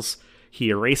pencils, he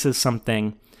erases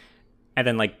something, and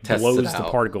then blows the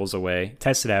particles away.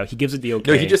 Tests it out. He gives it the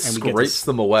okay. No, he just scrapes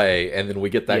them away, and then we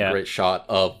get that great shot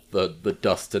of the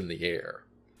dust in the air.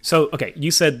 So, okay,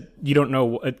 you said you don't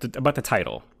know about the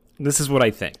title. This is what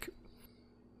I think.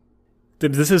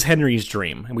 this is Henry's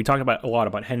dream, and we talk about a lot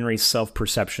about Henry's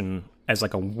self-perception as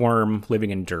like a worm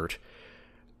living in dirt.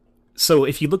 So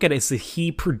if you look at it,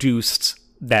 he produced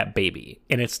that baby,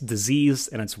 and it's diseased,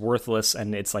 and it's worthless,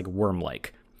 and it's like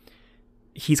worm-like.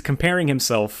 He's comparing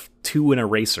himself to an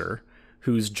eraser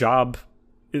whose job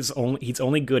is he's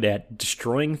only good at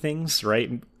destroying things,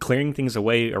 right? Clearing things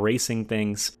away, erasing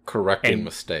things, correcting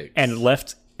mistakes, and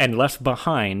left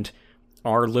behind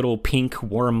are little pink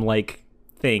worm-like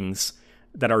things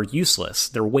that are useless.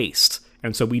 They're waste.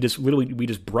 And so we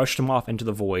just brushed them off into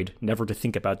the void, never to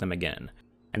think about them again.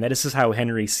 And that is how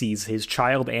Henry sees his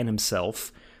child and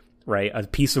himself, right? A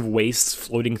piece of waste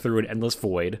floating through an endless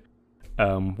void,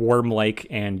 worm-like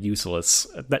and useless.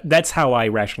 That's how I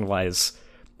rationalize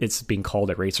it's being called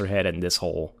Eraserhead and this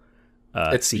whole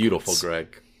it's sequence. Beautiful,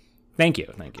 Greg. Thank you.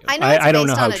 I know it's I don't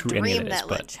based know how on a true any of dream it is, that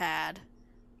but Lynch had.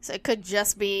 So it could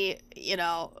just be,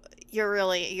 you're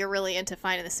really into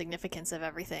finding the significance of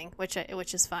everything, which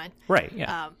is fine. Right.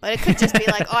 Yeah. But it could just be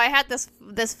like, I had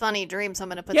this funny dream, so I'm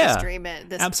going to put this dream in.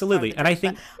 This absolutely. And I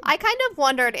think I kind of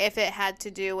wondered if it had to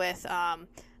do with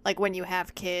like when you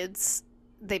have kids,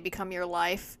 they become your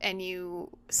life, and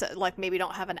you maybe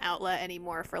don't have an outlet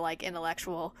anymore for like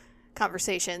intellectual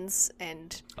conversations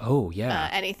and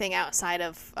anything outside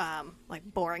of like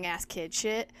boring ass kid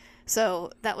shit.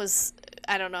 So that was,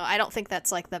 I don't know. I don't think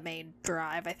that's like the main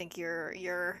drive. I think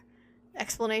your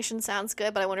explanation sounds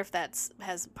good, but I wonder if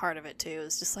has part of it too.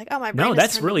 It's just like, my brain. No,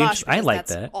 that's really interesting. I like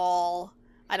that's that. All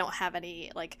I don't have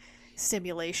any like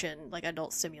stimulation, like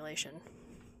adult stimulation.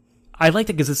 I like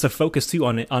it because it's a focus too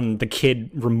on the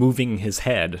kid removing his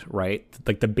head, right?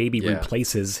 Like the baby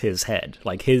replaces his head.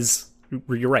 Like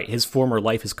you're right. His former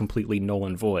life is completely null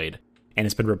and void, and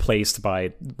it's been replaced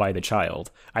by the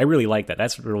child. I really like that.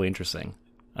 That's really interesting.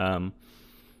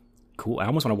 Cool. I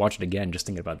almost want to watch it again just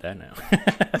thinking about that now.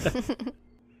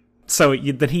 So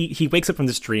that he wakes up from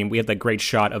this dream. We have that great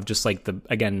shot of just like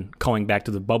calling back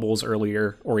to the bubbles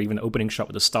earlier, or even the opening shot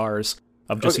with the stars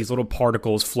of just these little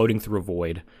particles floating through a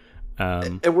void.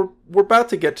 And we're about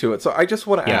to get to it. So I just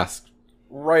want to ask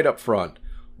right up front,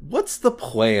 what's the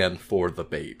plan for the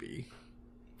baby?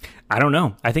 I don't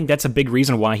know. I think that's a big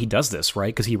reason why he does this,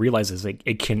 right? Because he realizes it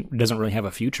doesn't really have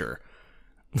a future,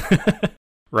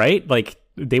 right? Like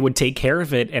they would take care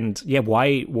of it, and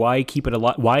why keep it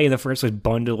alive? Why in the first place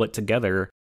bundle it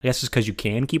together? I guess just because you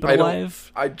can keep it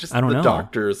alive. I don't know.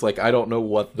 Doctors, like, I don't know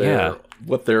what their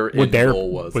end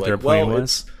goal was. What their plan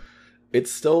was.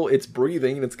 It's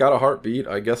breathing and it's got a heartbeat.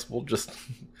 I guess we'll just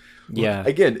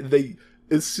Again,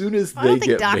 as soon as they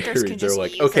get married, they're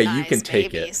like, okay, you can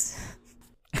take it.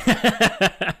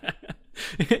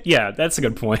 Yeah, that's a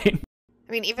good point.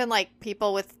 I mean, even like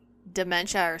people with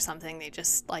dementia or something, they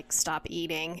just like stop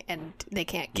eating and they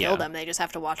can't kill them. They just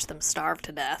have to watch them starve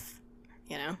to death,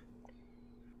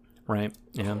 Right.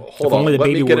 Yeah. Hold on. Let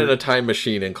me get in a time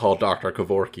machine and call Dr.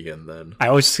 Kevorkian then. I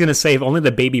was just going to say, if only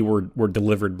the baby were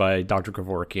delivered by Dr.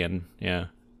 Kevorkian. Yeah.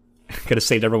 Could have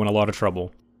saved everyone a lot of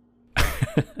trouble.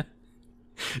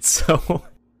 So,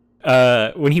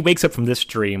 when he wakes up from this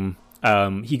dream,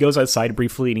 he goes outside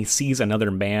briefly and he sees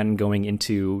another man going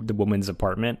into the woman's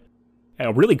apartment.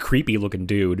 A really creepy looking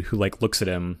dude who like looks at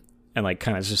him and like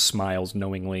kind of just smiles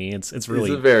knowingly. It's really...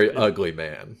 He's a very ugly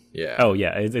man. Yeah. Oh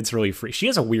yeah, it's really free. She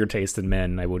has a weird taste in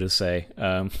men, I would just say.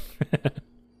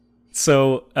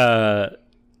 So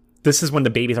this is when the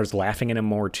baby starts laughing at him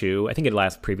more too. I think it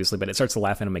laughed previously, but it starts to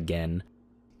laugh at him again.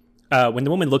 When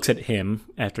the woman looks at him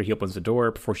after he opens the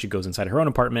door, before she goes inside her own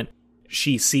apartment,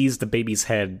 she sees the baby's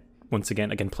head once again,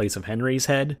 like in place of Henry's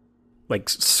head, like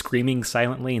screaming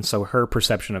silently, and so her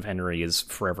perception of Henry is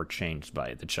forever changed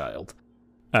by the child.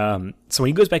 So when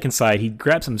he goes back inside, he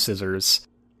grabs some scissors.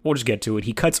 We'll just get to it.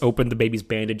 He cuts open the baby's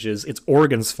bandages. Its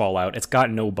organs fall out. It's got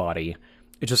no body.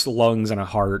 It's just lungs and a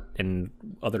heart and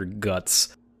other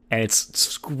guts. And it's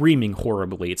screaming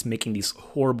horribly. It's making these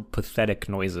horrible, pathetic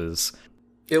noises.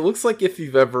 It looks like if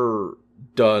you've ever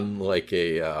done like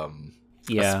a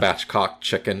spatchcock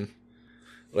chicken,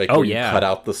 like where you cut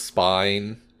out the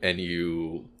spine and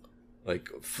you like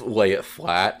lay it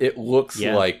flat. It looks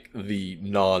like the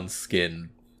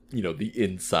non-skin, the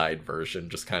inside version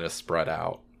just kind of spread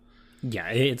out. Yeah,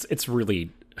 it's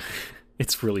really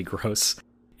gross.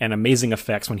 And amazing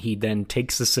effects when he then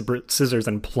takes the scissors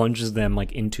and plunges them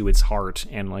like into its heart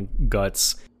and like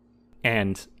guts,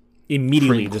 and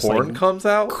immediately cream corn comes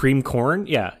out. Cream corn,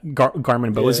 yeah.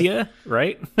 Garmin Bosia,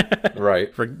 right?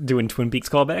 Right. For doing Twin Peaks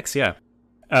callbacks, yeah.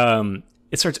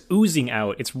 It starts oozing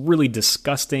out. It's really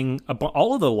disgusting.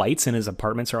 All of the lights in his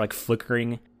apartments are like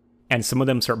flickering, and some of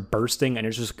them start bursting, and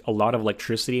there's just a lot of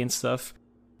electricity and stuff.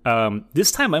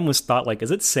 This time I almost thought, like,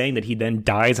 is it saying that he then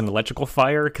dies in electrical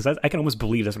fire? Because I can almost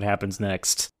believe that's what happens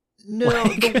next. No,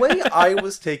 the way I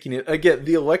was taking it, again,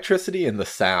 the electricity and the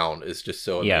sound is just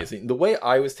so amazing. Yeah. The way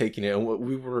I was taking it, and what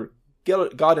we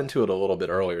got into it a little bit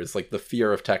earlier, is like the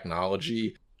fear of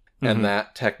technology, and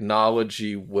that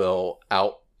technology will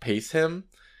outpace him.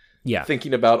 Yeah.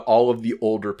 Thinking about all of the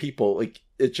older people, like,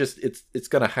 it's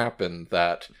going to happen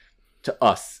that to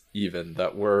us, even,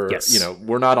 that we're,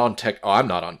 we're not on I'm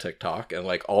not on TikTok, and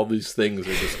like all these things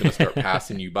are just going to start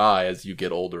passing you by as you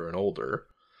get older and older.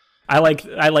 I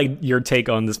like your take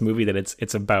on this movie, that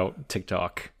it's about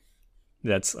TikTok.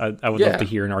 I would love to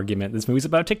hear an argument. This movie's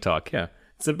about TikTok. Yeah,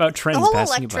 it's about trends passing you by. The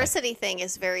whole electricity thing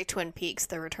is very Twin Peaks: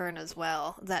 The Return as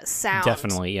well. That sound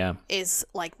definitely, is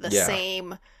like the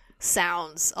same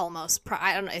sounds almost.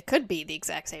 I don't know. It could be the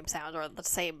exact same sound or the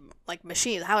same like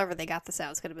machine. However, they got the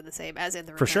sounds could have been the same as in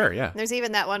The Return. For sure. Yeah. And there's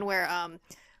even that one where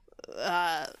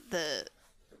the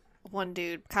one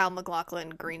dude, Kyle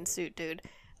MacLachlan, green suit dude.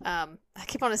 I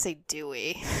keep wanting to say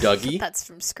Dewey. Dougie? That's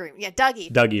from Scream. Yeah,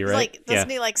 Dougie. Dougie, right? Like, doesn't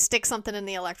he like stick something in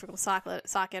the electrical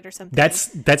socket or something?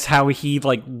 That's how he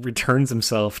like returns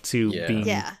himself to being.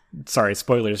 Yeah. Sorry,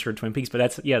 spoilers for Twin Peaks, but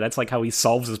that's like how he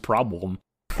solves his problem.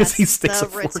 Because he sticks a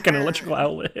fork in an electrical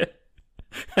outlet.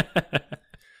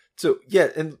 So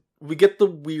and we get the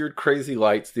weird, crazy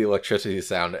lights, the electricity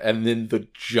sound, and then the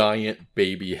giant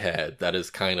baby head that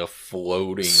is kind of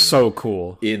floating. So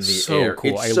cool in the air.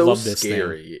 Cool. It's so love this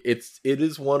scary. Thing. It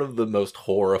is one of the most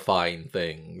horrifying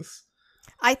things.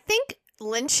 I think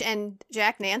Lynch and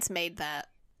Jack Nance made that.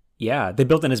 Yeah, they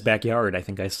built in his backyard. I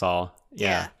think I saw.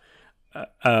 Yeah.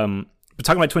 But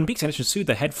talking about Twin Peaks, and it's just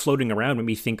the head floating around when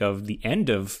we think of the end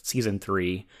of season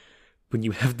 3, when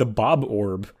you have the Bob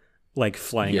orb like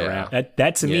flying around.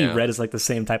 That to me read as like the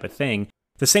same type of thing.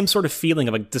 The same sort of feeling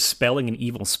of like dispelling an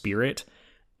evil spirit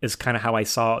is kind of how I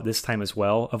saw it this time as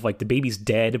well. Of like the baby's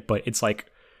dead, but it's like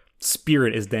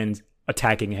spirit is then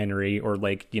attacking Henry, or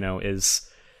like is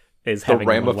having the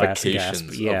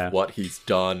ramifications of what he's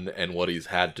done and what he's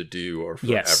had to do are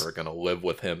forever going to live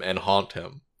with him and haunt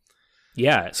him.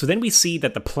 Yeah, so then we see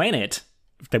that the planet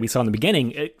that we saw in the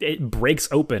beginning, it breaks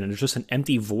open and there's just an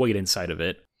empty void inside of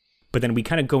it. But then we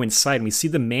kind of go inside and we see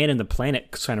the man in the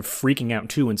planet kind of freaking out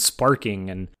too and sparking,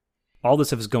 and all this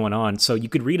stuff is going on. So you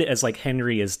could read it as like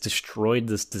Henry has destroyed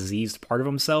this diseased part of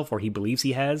himself, or he believes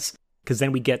he has. Because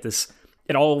then we get this,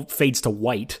 it all fades to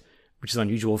white, which is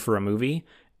unusual for a movie.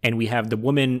 And we have the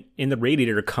woman in the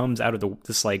radiator comes out of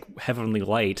this like heavenly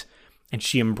light, and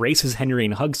she embraces Henry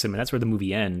and hugs him, and that's where the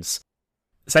movie ends.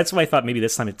 So that's why I thought maybe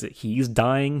this time he's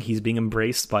dying, he's being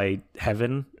embraced by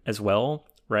heaven as well,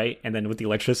 right? And then with the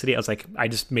electricity, I was like, I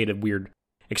just made a weird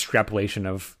extrapolation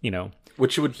of,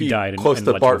 which would be close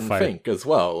to Barton Fink as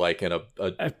well, like in a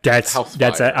house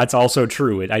fire. That's also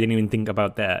true. I didn't even think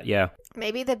about that. Yeah.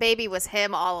 Maybe the baby was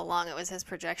him all along. It was his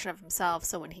projection of himself.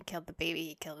 So when he killed the baby,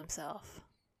 he killed himself.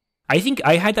 I think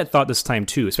I had that thought this time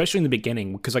too, especially in the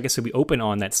beginning, because like I said, we open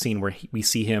on that scene where we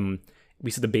see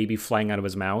the baby flying out of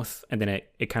his mouth, and then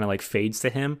it kind of like fades to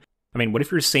him. I mean, what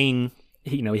if you're saying,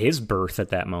 his birth at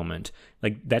that moment?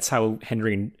 Like, that's how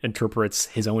Henry interprets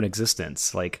his own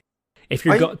existence. Like, if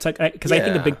you're because I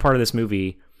think a big part of this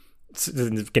movie,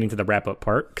 getting to the wrap up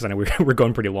part, because I know we're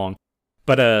going pretty long,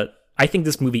 but I think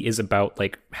this movie is about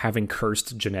like having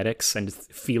cursed genetics and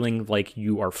feeling like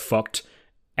you are fucked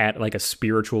at like a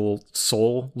spiritual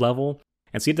soul level.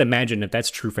 And so you have to imagine if that's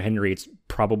true for Henry, it's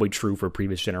probably true for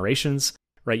previous generations,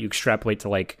 right? You extrapolate to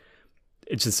like,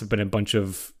 it's just been a bunch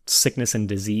of sickness and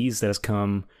disease that has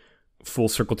come full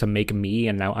circle to make me,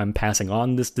 and now I'm passing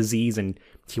on this disease, and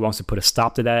he wants to put a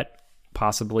stop to that,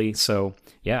 possibly. So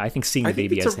yeah, I think seeing the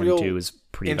baby as him too is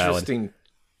pretty interesting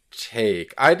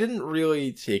take. I didn't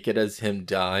really take it as him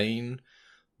dying,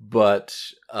 but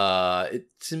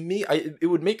to me, it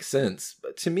would make sense.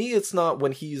 But to me, it's not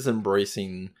when he's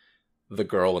embracing the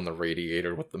girl in the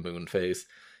radiator with the moon face.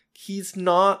 He's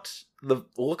not, the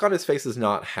look on his face is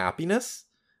not happiness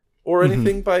or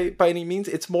anything by any means.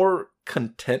 It's more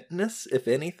contentness, if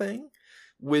anything,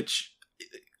 which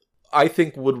I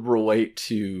think would relate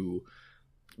to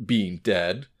being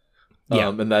dead.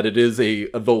 And that it is the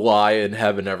lie in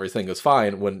heaven, everything is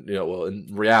fine, when, in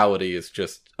reality it's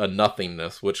just a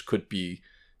nothingness, which could be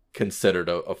considered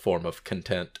a form of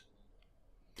content.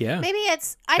 Yeah. Maybe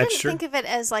I didn't think of it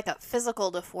as like a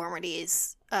physical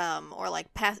deformities, or like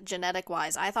genetic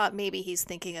wise. I thought maybe he's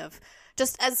thinking of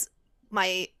just as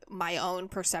my own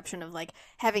perception of like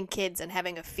having kids and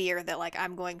having a fear that like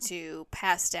I'm going to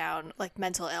pass down like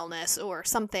mental illness or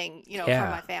something, from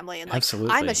my family, and like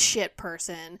absolutely. I'm a shit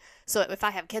person. So if I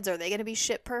have kids, are they going to be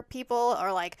shit people,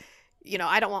 or like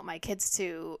I don't want my kids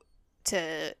to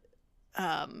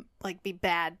like be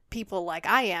bad people like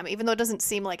I am, even though it doesn't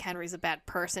seem like Henry's a bad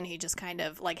person. He just kind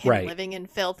of like him living in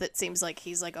filth. It seems like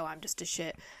he's like, oh, I'm just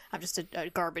a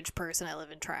garbage person. I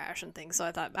live in trash and things. So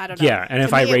I thought, I don't know. Yeah, and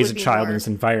if I raise a child in this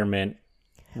environment,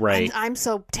 right? I'm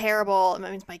so terrible. I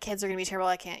mean, my kids are gonna be terrible.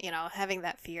 I can't, having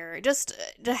that fear. Just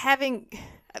having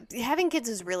kids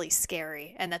is really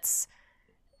scary, and that's.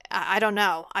 I don't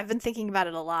know. I've been thinking about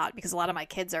it a lot because a lot of my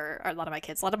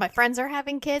friends are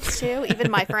having kids too.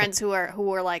 Even my friends who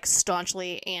are like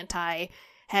staunchly anti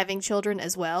having children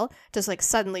as well, just like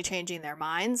suddenly changing their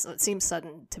minds. It seems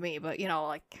sudden to me, but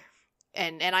like,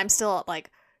 and I'm still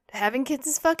like, having kids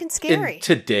is fucking scary. In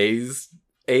today's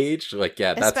age, like,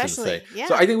 yeah, that's insane. Yeah.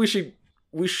 So I think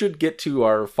we should get to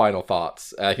our final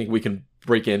thoughts. I think we can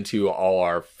break into all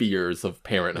our fears of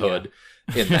parenthood. Yeah.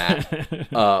 In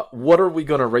that, what are we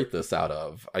gonna rate this out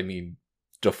of? I mean,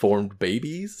 deformed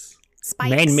babies, spikes,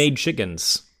 man-made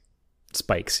chickens,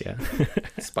 spikes, yeah,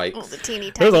 spikes. Oh, the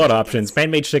teeny tiny. There's a lot of options: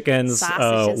 man-made chickens,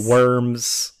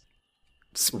 worms,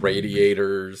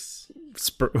 radiators.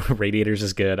 Radiators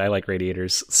is good. I like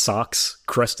radiators. Socks,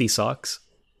 crusty socks.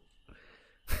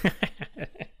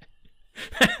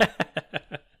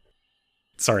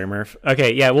 Sorry, Murph.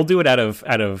 Okay, yeah, we'll do it out of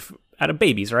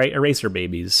babies, right?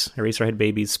 Eraserhead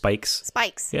babies,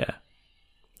 spikes. Yeah.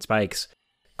 Spikes.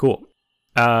 Cool.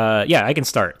 Yeah, I can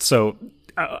start. So,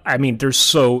 I mean, there's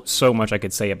so much I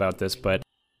could say about this, but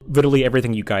literally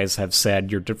everything you guys have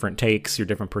said, your different takes, your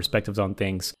different perspectives on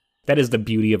things, that is the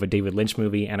beauty of a David Lynch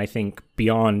movie, and I think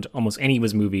beyond almost any of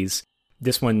his movies,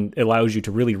 this one allows you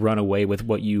to really run away with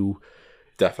what you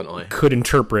definitely could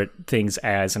interpret things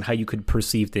as and how you could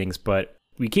perceive things, but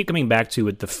we keep coming back to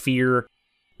it, the fear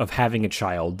of having a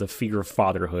child, the fear of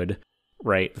fatherhood,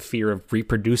 right? The fear of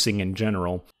reproducing in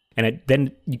general. And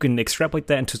then you can extrapolate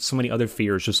that into so many other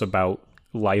fears just about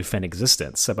life and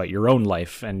existence, about your own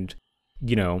life and,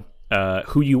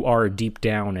 who you are deep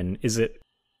down. And is it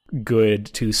good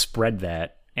to spread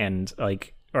that and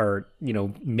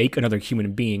make another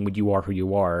human being when you are who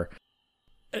you are?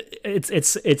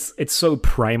 It's so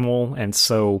primal and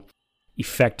so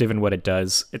effective in what it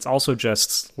does. It's also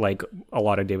just like a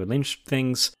lot of David Lynch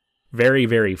things, very,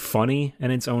 very funny in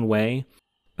its own way,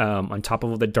 on top of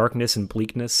all the darkness and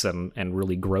bleakness and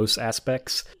really gross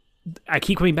aspects. I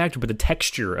keep coming back to but the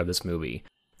texture of this movie.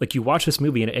 Like, you watch this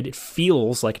movie and it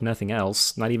feels like nothing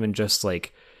else, not even just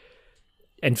like,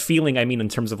 and feeling, I mean, in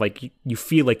terms of like, you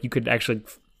feel like you could actually,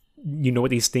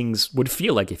 what these things would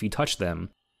feel like if you touch them.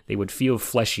 They would feel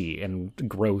fleshy and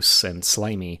gross and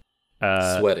slimy.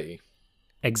 Sweaty.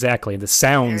 Exactly. The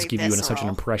sounds Very give visceral. you such an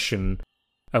impression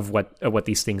of what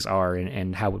these things are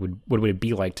and how what would it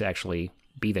be like to actually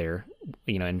be there,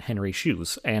 in Henry's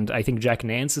shoes. And I think Jack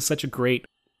Nance is such a great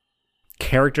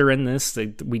character in this.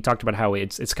 We talked about how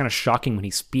it's kind of shocking when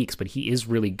he speaks, but he is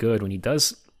really good when he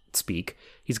does speak.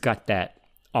 He's got that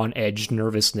on-edge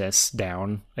nervousness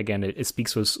down. Again, it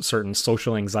speaks with certain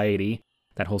social anxiety,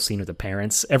 that whole scene with the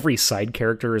parents. Every side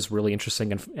character is really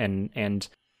interesting and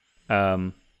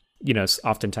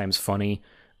oftentimes funny.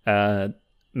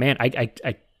 Man, I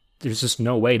there's just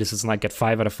no way this does not get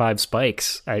 5 out of 5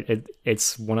 spikes.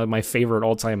 It's one of my favorite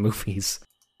all-time movies.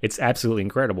 It's absolutely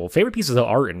incredible. Favorite pieces of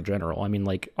art in general. I mean,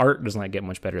 like, art does not get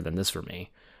much better than this for me.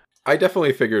 I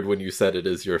definitely figured when you said it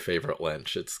is your favorite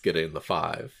Lynch, it's getting the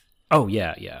 5. Oh,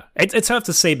 yeah. It's tough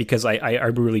to say because I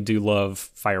really do love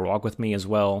Fire Walk With Me as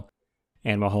well,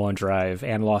 and Mulholland Drive,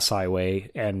 and Lost Highway,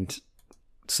 and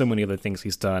so many other things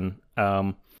he's done.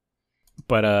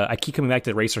 But I keep coming back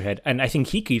to Eraserhead, and I think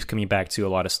he keeps coming back to a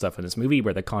lot of stuff in this movie,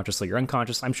 whether consciously or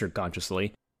unconscious. I'm sure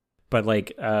consciously. But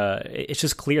like, it's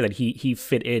just clear that he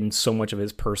fit in so much of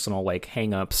his personal like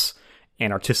hang-ups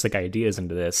and artistic ideas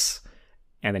into this,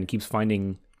 and then keeps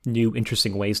finding new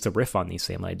interesting ways to riff on these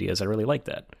same ideas. I really like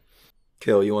that.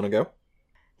 Kayla, you want to go?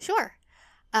 Sure.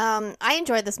 I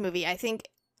enjoyed this movie. I think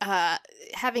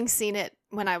having seen it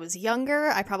when I was younger,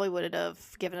 I probably would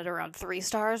have given it around 3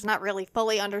 stars. Not really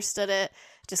fully understood it.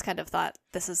 Just kind of thought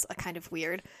this is a kind of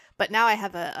weird. But now I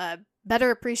have a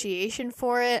better appreciation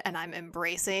for it, and I'm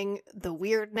embracing the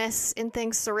weirdness in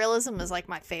things. Surrealism is like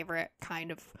my favorite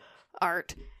kind of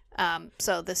art.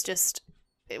 So this just,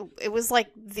 it was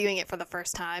like viewing it for the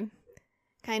first time,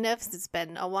 kind of, since it's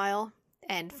been a while,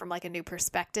 and from like a new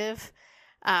perspective.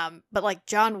 But like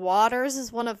John Waters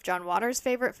is one of John Waters'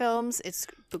 favorite films. It's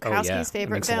Bukowski's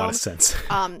favorite film. That makes a lot of sense.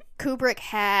 Kubrick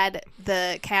had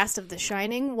the cast of The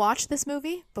Shining watch this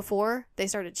movie before they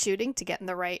started shooting to get in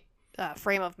the right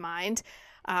frame of mind.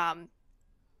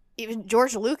 Even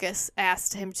George Lucas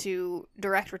asked him to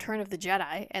direct Return of the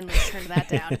Jedi, and they turned that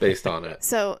down. Based on it.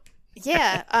 So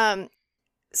Yeah.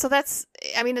 So that's,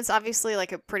 I mean, it's obviously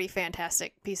like a pretty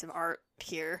fantastic piece of art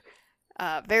here.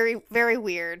 Very, very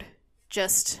weird.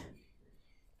 Just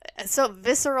so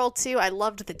visceral too. I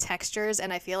loved the textures,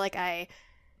 and I feel like I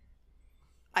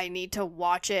need to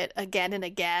watch it again and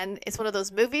again. It's one of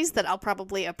those movies that I'll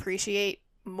probably appreciate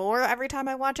more every time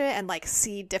I watch it, and like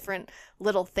see different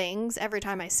little things every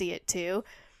time I see it too.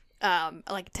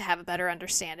 Like to have a better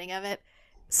understanding of it.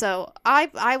 So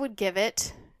I would give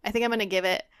it, I think I'm gonna give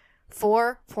it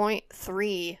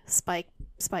 4.3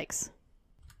 spikes.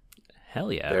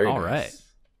 Hell yeah. Very all nice.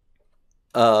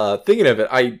 right. Thinking of it,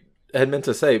 I had meant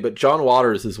to say, but John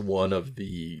Waters is one of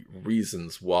the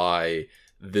reasons why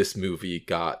this movie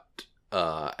got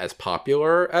as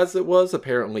popular as it was.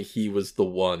 Apparently he was the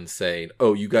one saying,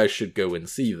 oh, you guys should go and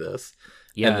see this.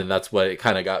 Yeah. And then that's why it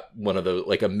kind of got one of those,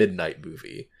 like a midnight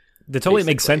movie. That totally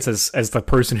makes sense as the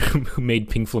person who made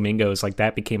Pink Flamingos. Like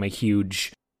that became a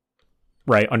huge,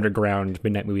 right, underground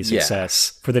midnight movie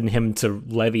success. For then him to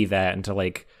levy that and to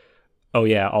like, oh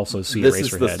yeah, also see this Eraserhead.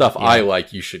 Is the stuff I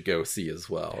like. You should go see as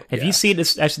well. Have you seen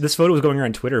this? Actually, this photo was going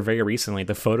around Twitter very recently.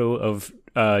 The photo of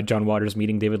John Waters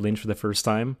meeting David Lynch for the first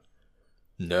time.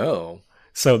 No.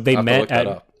 So they met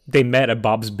at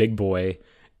Bob's Big Boy,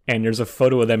 and there's a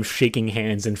photo of them shaking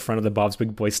hands in front of the Bob's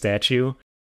Big Boy statue.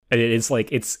 And it's like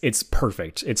it's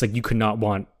perfect. It's like you could not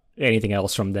want anything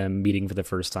else from them meeting for the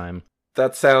first time.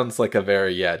 That sounds like a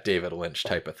very David Lynch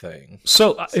type of thing.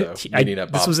 So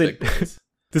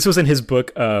this was in his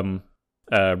book,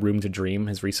 Room to Dream,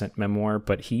 his recent memoir.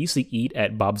 But he used to eat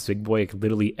at Bob's Big Boy like,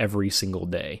 literally every single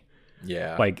day.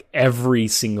 Yeah, like every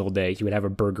single day he would have a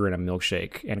burger and a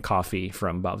milkshake and coffee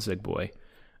from Bob's Big Boy.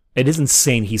 It is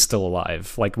insane he's still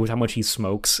alive. Like with how much he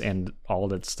smokes and all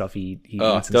that stuff he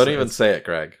eats. Don't even say it,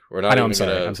 Greg. I'm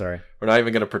sorry. We're not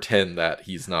even gonna pretend that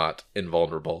he's not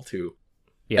invulnerable to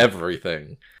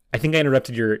everything. I think I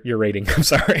interrupted your rating. I'm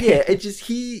sorry. Yeah, it just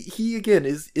he again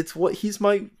he's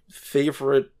my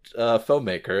favorite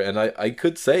filmmaker, and I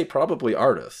could say probably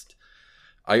artist.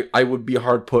 I would be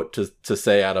hard put to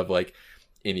say out of like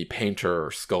any painter,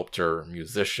 sculptor,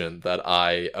 musician that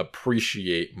I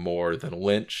appreciate more than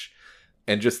Lynch,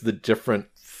 and just the different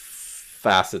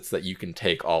facets that you can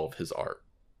take all of his art.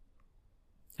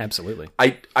 Absolutely.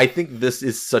 I think this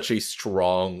is such a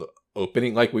strong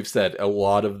opening. Like we've said, a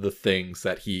lot of the things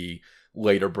that he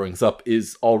later brings up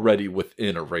is already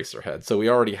within Eraserhead. So we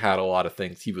already had a lot of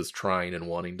things he was trying and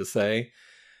wanting to say.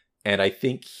 And I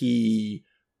think he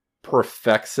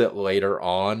perfects it later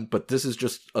on, but this is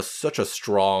just such a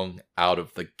strong out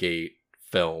of the gate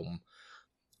film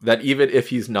that even if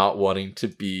he's not wanting to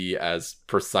be as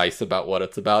precise about what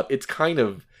it's about, it's kind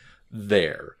of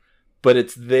there, but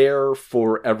it's there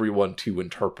for everyone to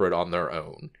interpret on their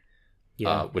own,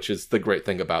 which is the great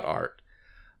thing about art.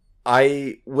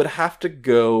 I would have to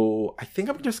go, I think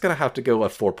I'm just going to have to go a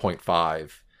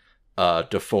 4.5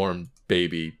 deformed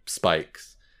baby spikes.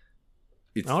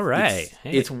 It's, all right.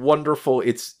 It's wonderful.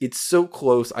 It's so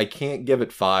close. I can't give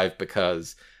it 5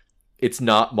 because it's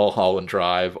not Mulholland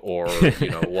Drive or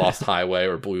Lost Highway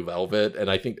or Blue Velvet,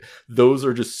 and I think those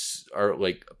are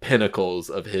like pinnacles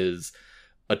of his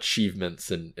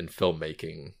achievements in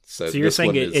filmmaking. So you're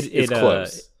saying it's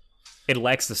close. It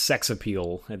lacks the sex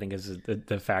appeal, I think, is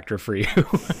the factor for you.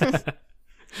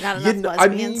 Not enough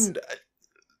lesbians.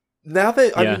 Now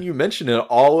that you mention it,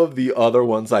 all of the other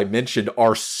ones I mentioned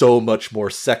are so much more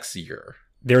sexier.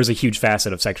 There's a huge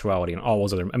facet of sexuality in all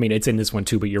those other. I mean, it's in this one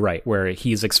too, but you're right, where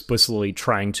he's explicitly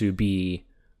trying to be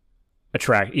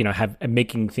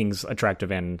making things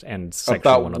attractive and sexual.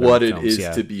 About what it is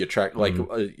to be attractive, like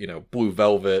Blue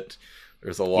Velvet.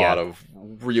 There's a lot of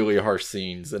really harsh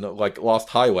scenes, and like Lost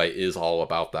Highway is all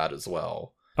about that as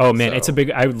well. Oh man, it's a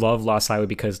big. I love Lost Highway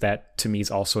because that to me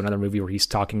is also another movie where he's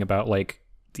talking about like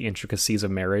the intricacies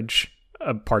of marriage.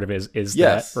 A part of it is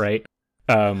that, right?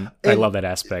 I love that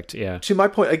aspect. Yeah. To my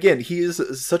point, again, he is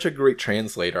such a great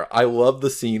translator. I love the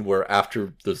scene where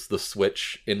after the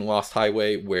switch in Lost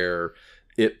Highway, where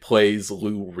it plays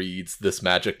Lou Reed's "This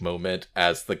Magic Moment"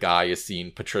 as the guy is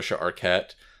seeing Patricia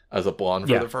Arquette as a blonde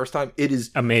for the first time. It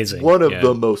is amazing. One of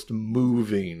the most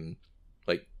moving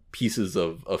pieces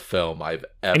of film I've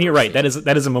ever And you're right, seen.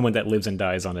 that is a moment that lives and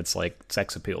dies on its like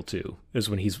sex appeal too, is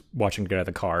when he's watching her get out of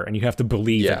the car and you have to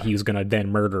believe that he's gonna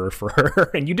then murder her for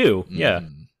her, and you do.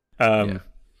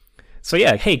 So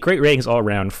hey, great ratings all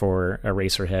around for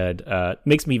Eraserhead.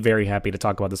 Makes me very happy to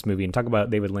talk about this movie and talk about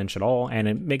David Lynch at all, and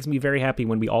it makes me very happy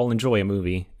when we all enjoy a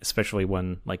movie, especially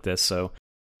one like this. So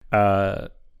I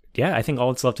think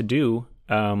all that's left to do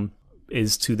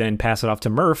is to then pass it off to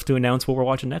Murph to announce what we're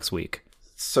watching next week.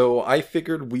 So I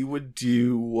figured we would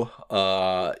do,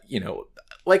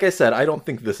 like I said, I don't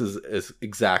think this is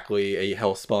exactly a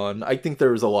Hellspawn. I think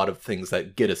there's a lot of things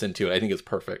that get us into it. I think it's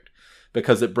perfect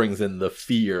because it brings in the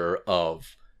fear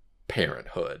of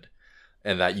parenthood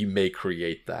and that you may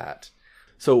create that.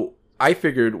 So I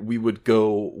figured we would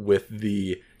go with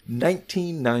the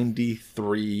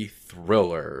 1993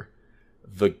 thriller,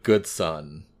 The Good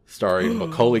Son, starring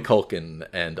Macaulay Culkin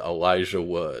and Elijah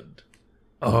Wood.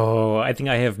 Oh, I think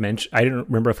I have mentioned... I don't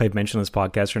remember if I've mentioned this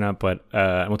podcast or not, but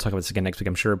we'll talk about this again next week,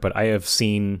 I'm sure. But I have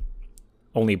seen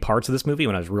only parts of this movie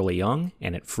when I was really young,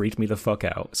 and it freaked me the fuck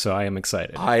out. So I am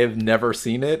excited. I have never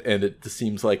seen it, and it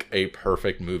seems like a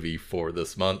perfect movie for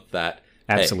this month that...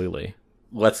 Absolutely. Hey,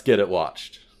 let's get it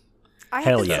watched. I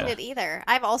haven't seen it either.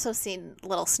 I've also seen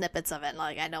little snippets of it, and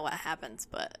like I know what happens,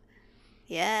 but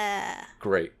yeah.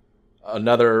 Great.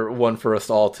 Another one for us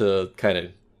all to kind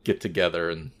of get together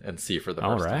and see for the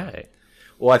first time.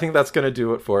 Well, I think that's going to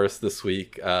do it for us this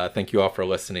week. Thank you all for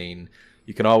listening.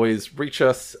 You can always reach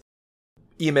us.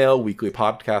 Email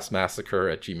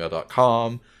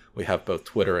weeklypodcastmassacre@gmail.com. We have both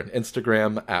Twitter and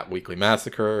Instagram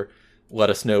 @weeklymassacre. Let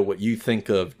us know what you think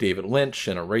of David Lynch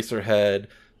and Eraserhead.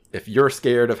 If you're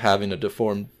scared of having a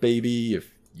deformed baby,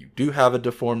 if you do have a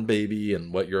deformed baby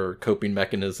and what your coping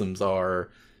mechanisms are,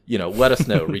 let us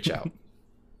know. Reach out.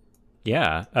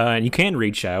 Yeah, and you can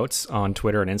reach out on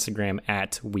Twitter and Instagram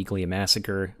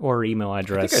 @weeklymassacre or email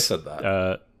address. I think I said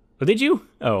that. Did you?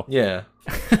 Oh. Yeah.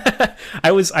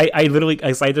 I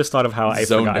just thought of how I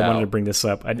forgot. I wanted to bring this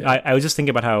up. I was just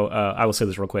thinking about how, I will say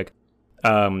this real quick.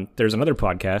 There's another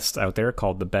podcast out there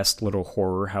called The Best Little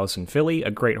Horror House in Philly, a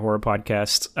great horror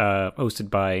podcast hosted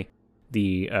by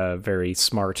the very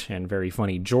smart and very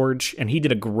funny George, and he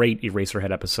did a great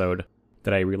Eraserhead episode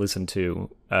that I re-listened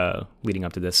to leading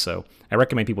up to this, so I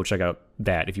recommend people check out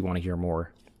that if you want to hear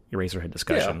more Eraserhead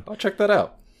discussion. Yeah, I'll check that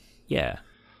out. Yeah.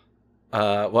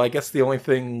 Well, I guess the only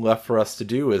thing left for us to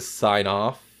do is sign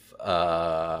off.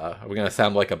 Are we going to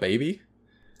sound like a baby?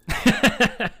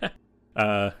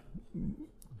 Bye.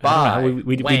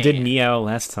 We did meow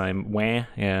last time. Wah.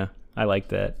 Yeah, I like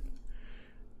that.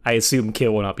 I assume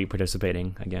Kill will not be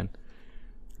participating again.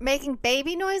 Making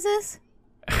baby noises?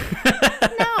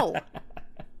 No.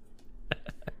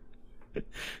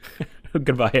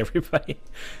 Goodbye, everybody.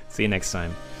 See you next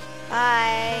time.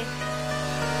 Bye.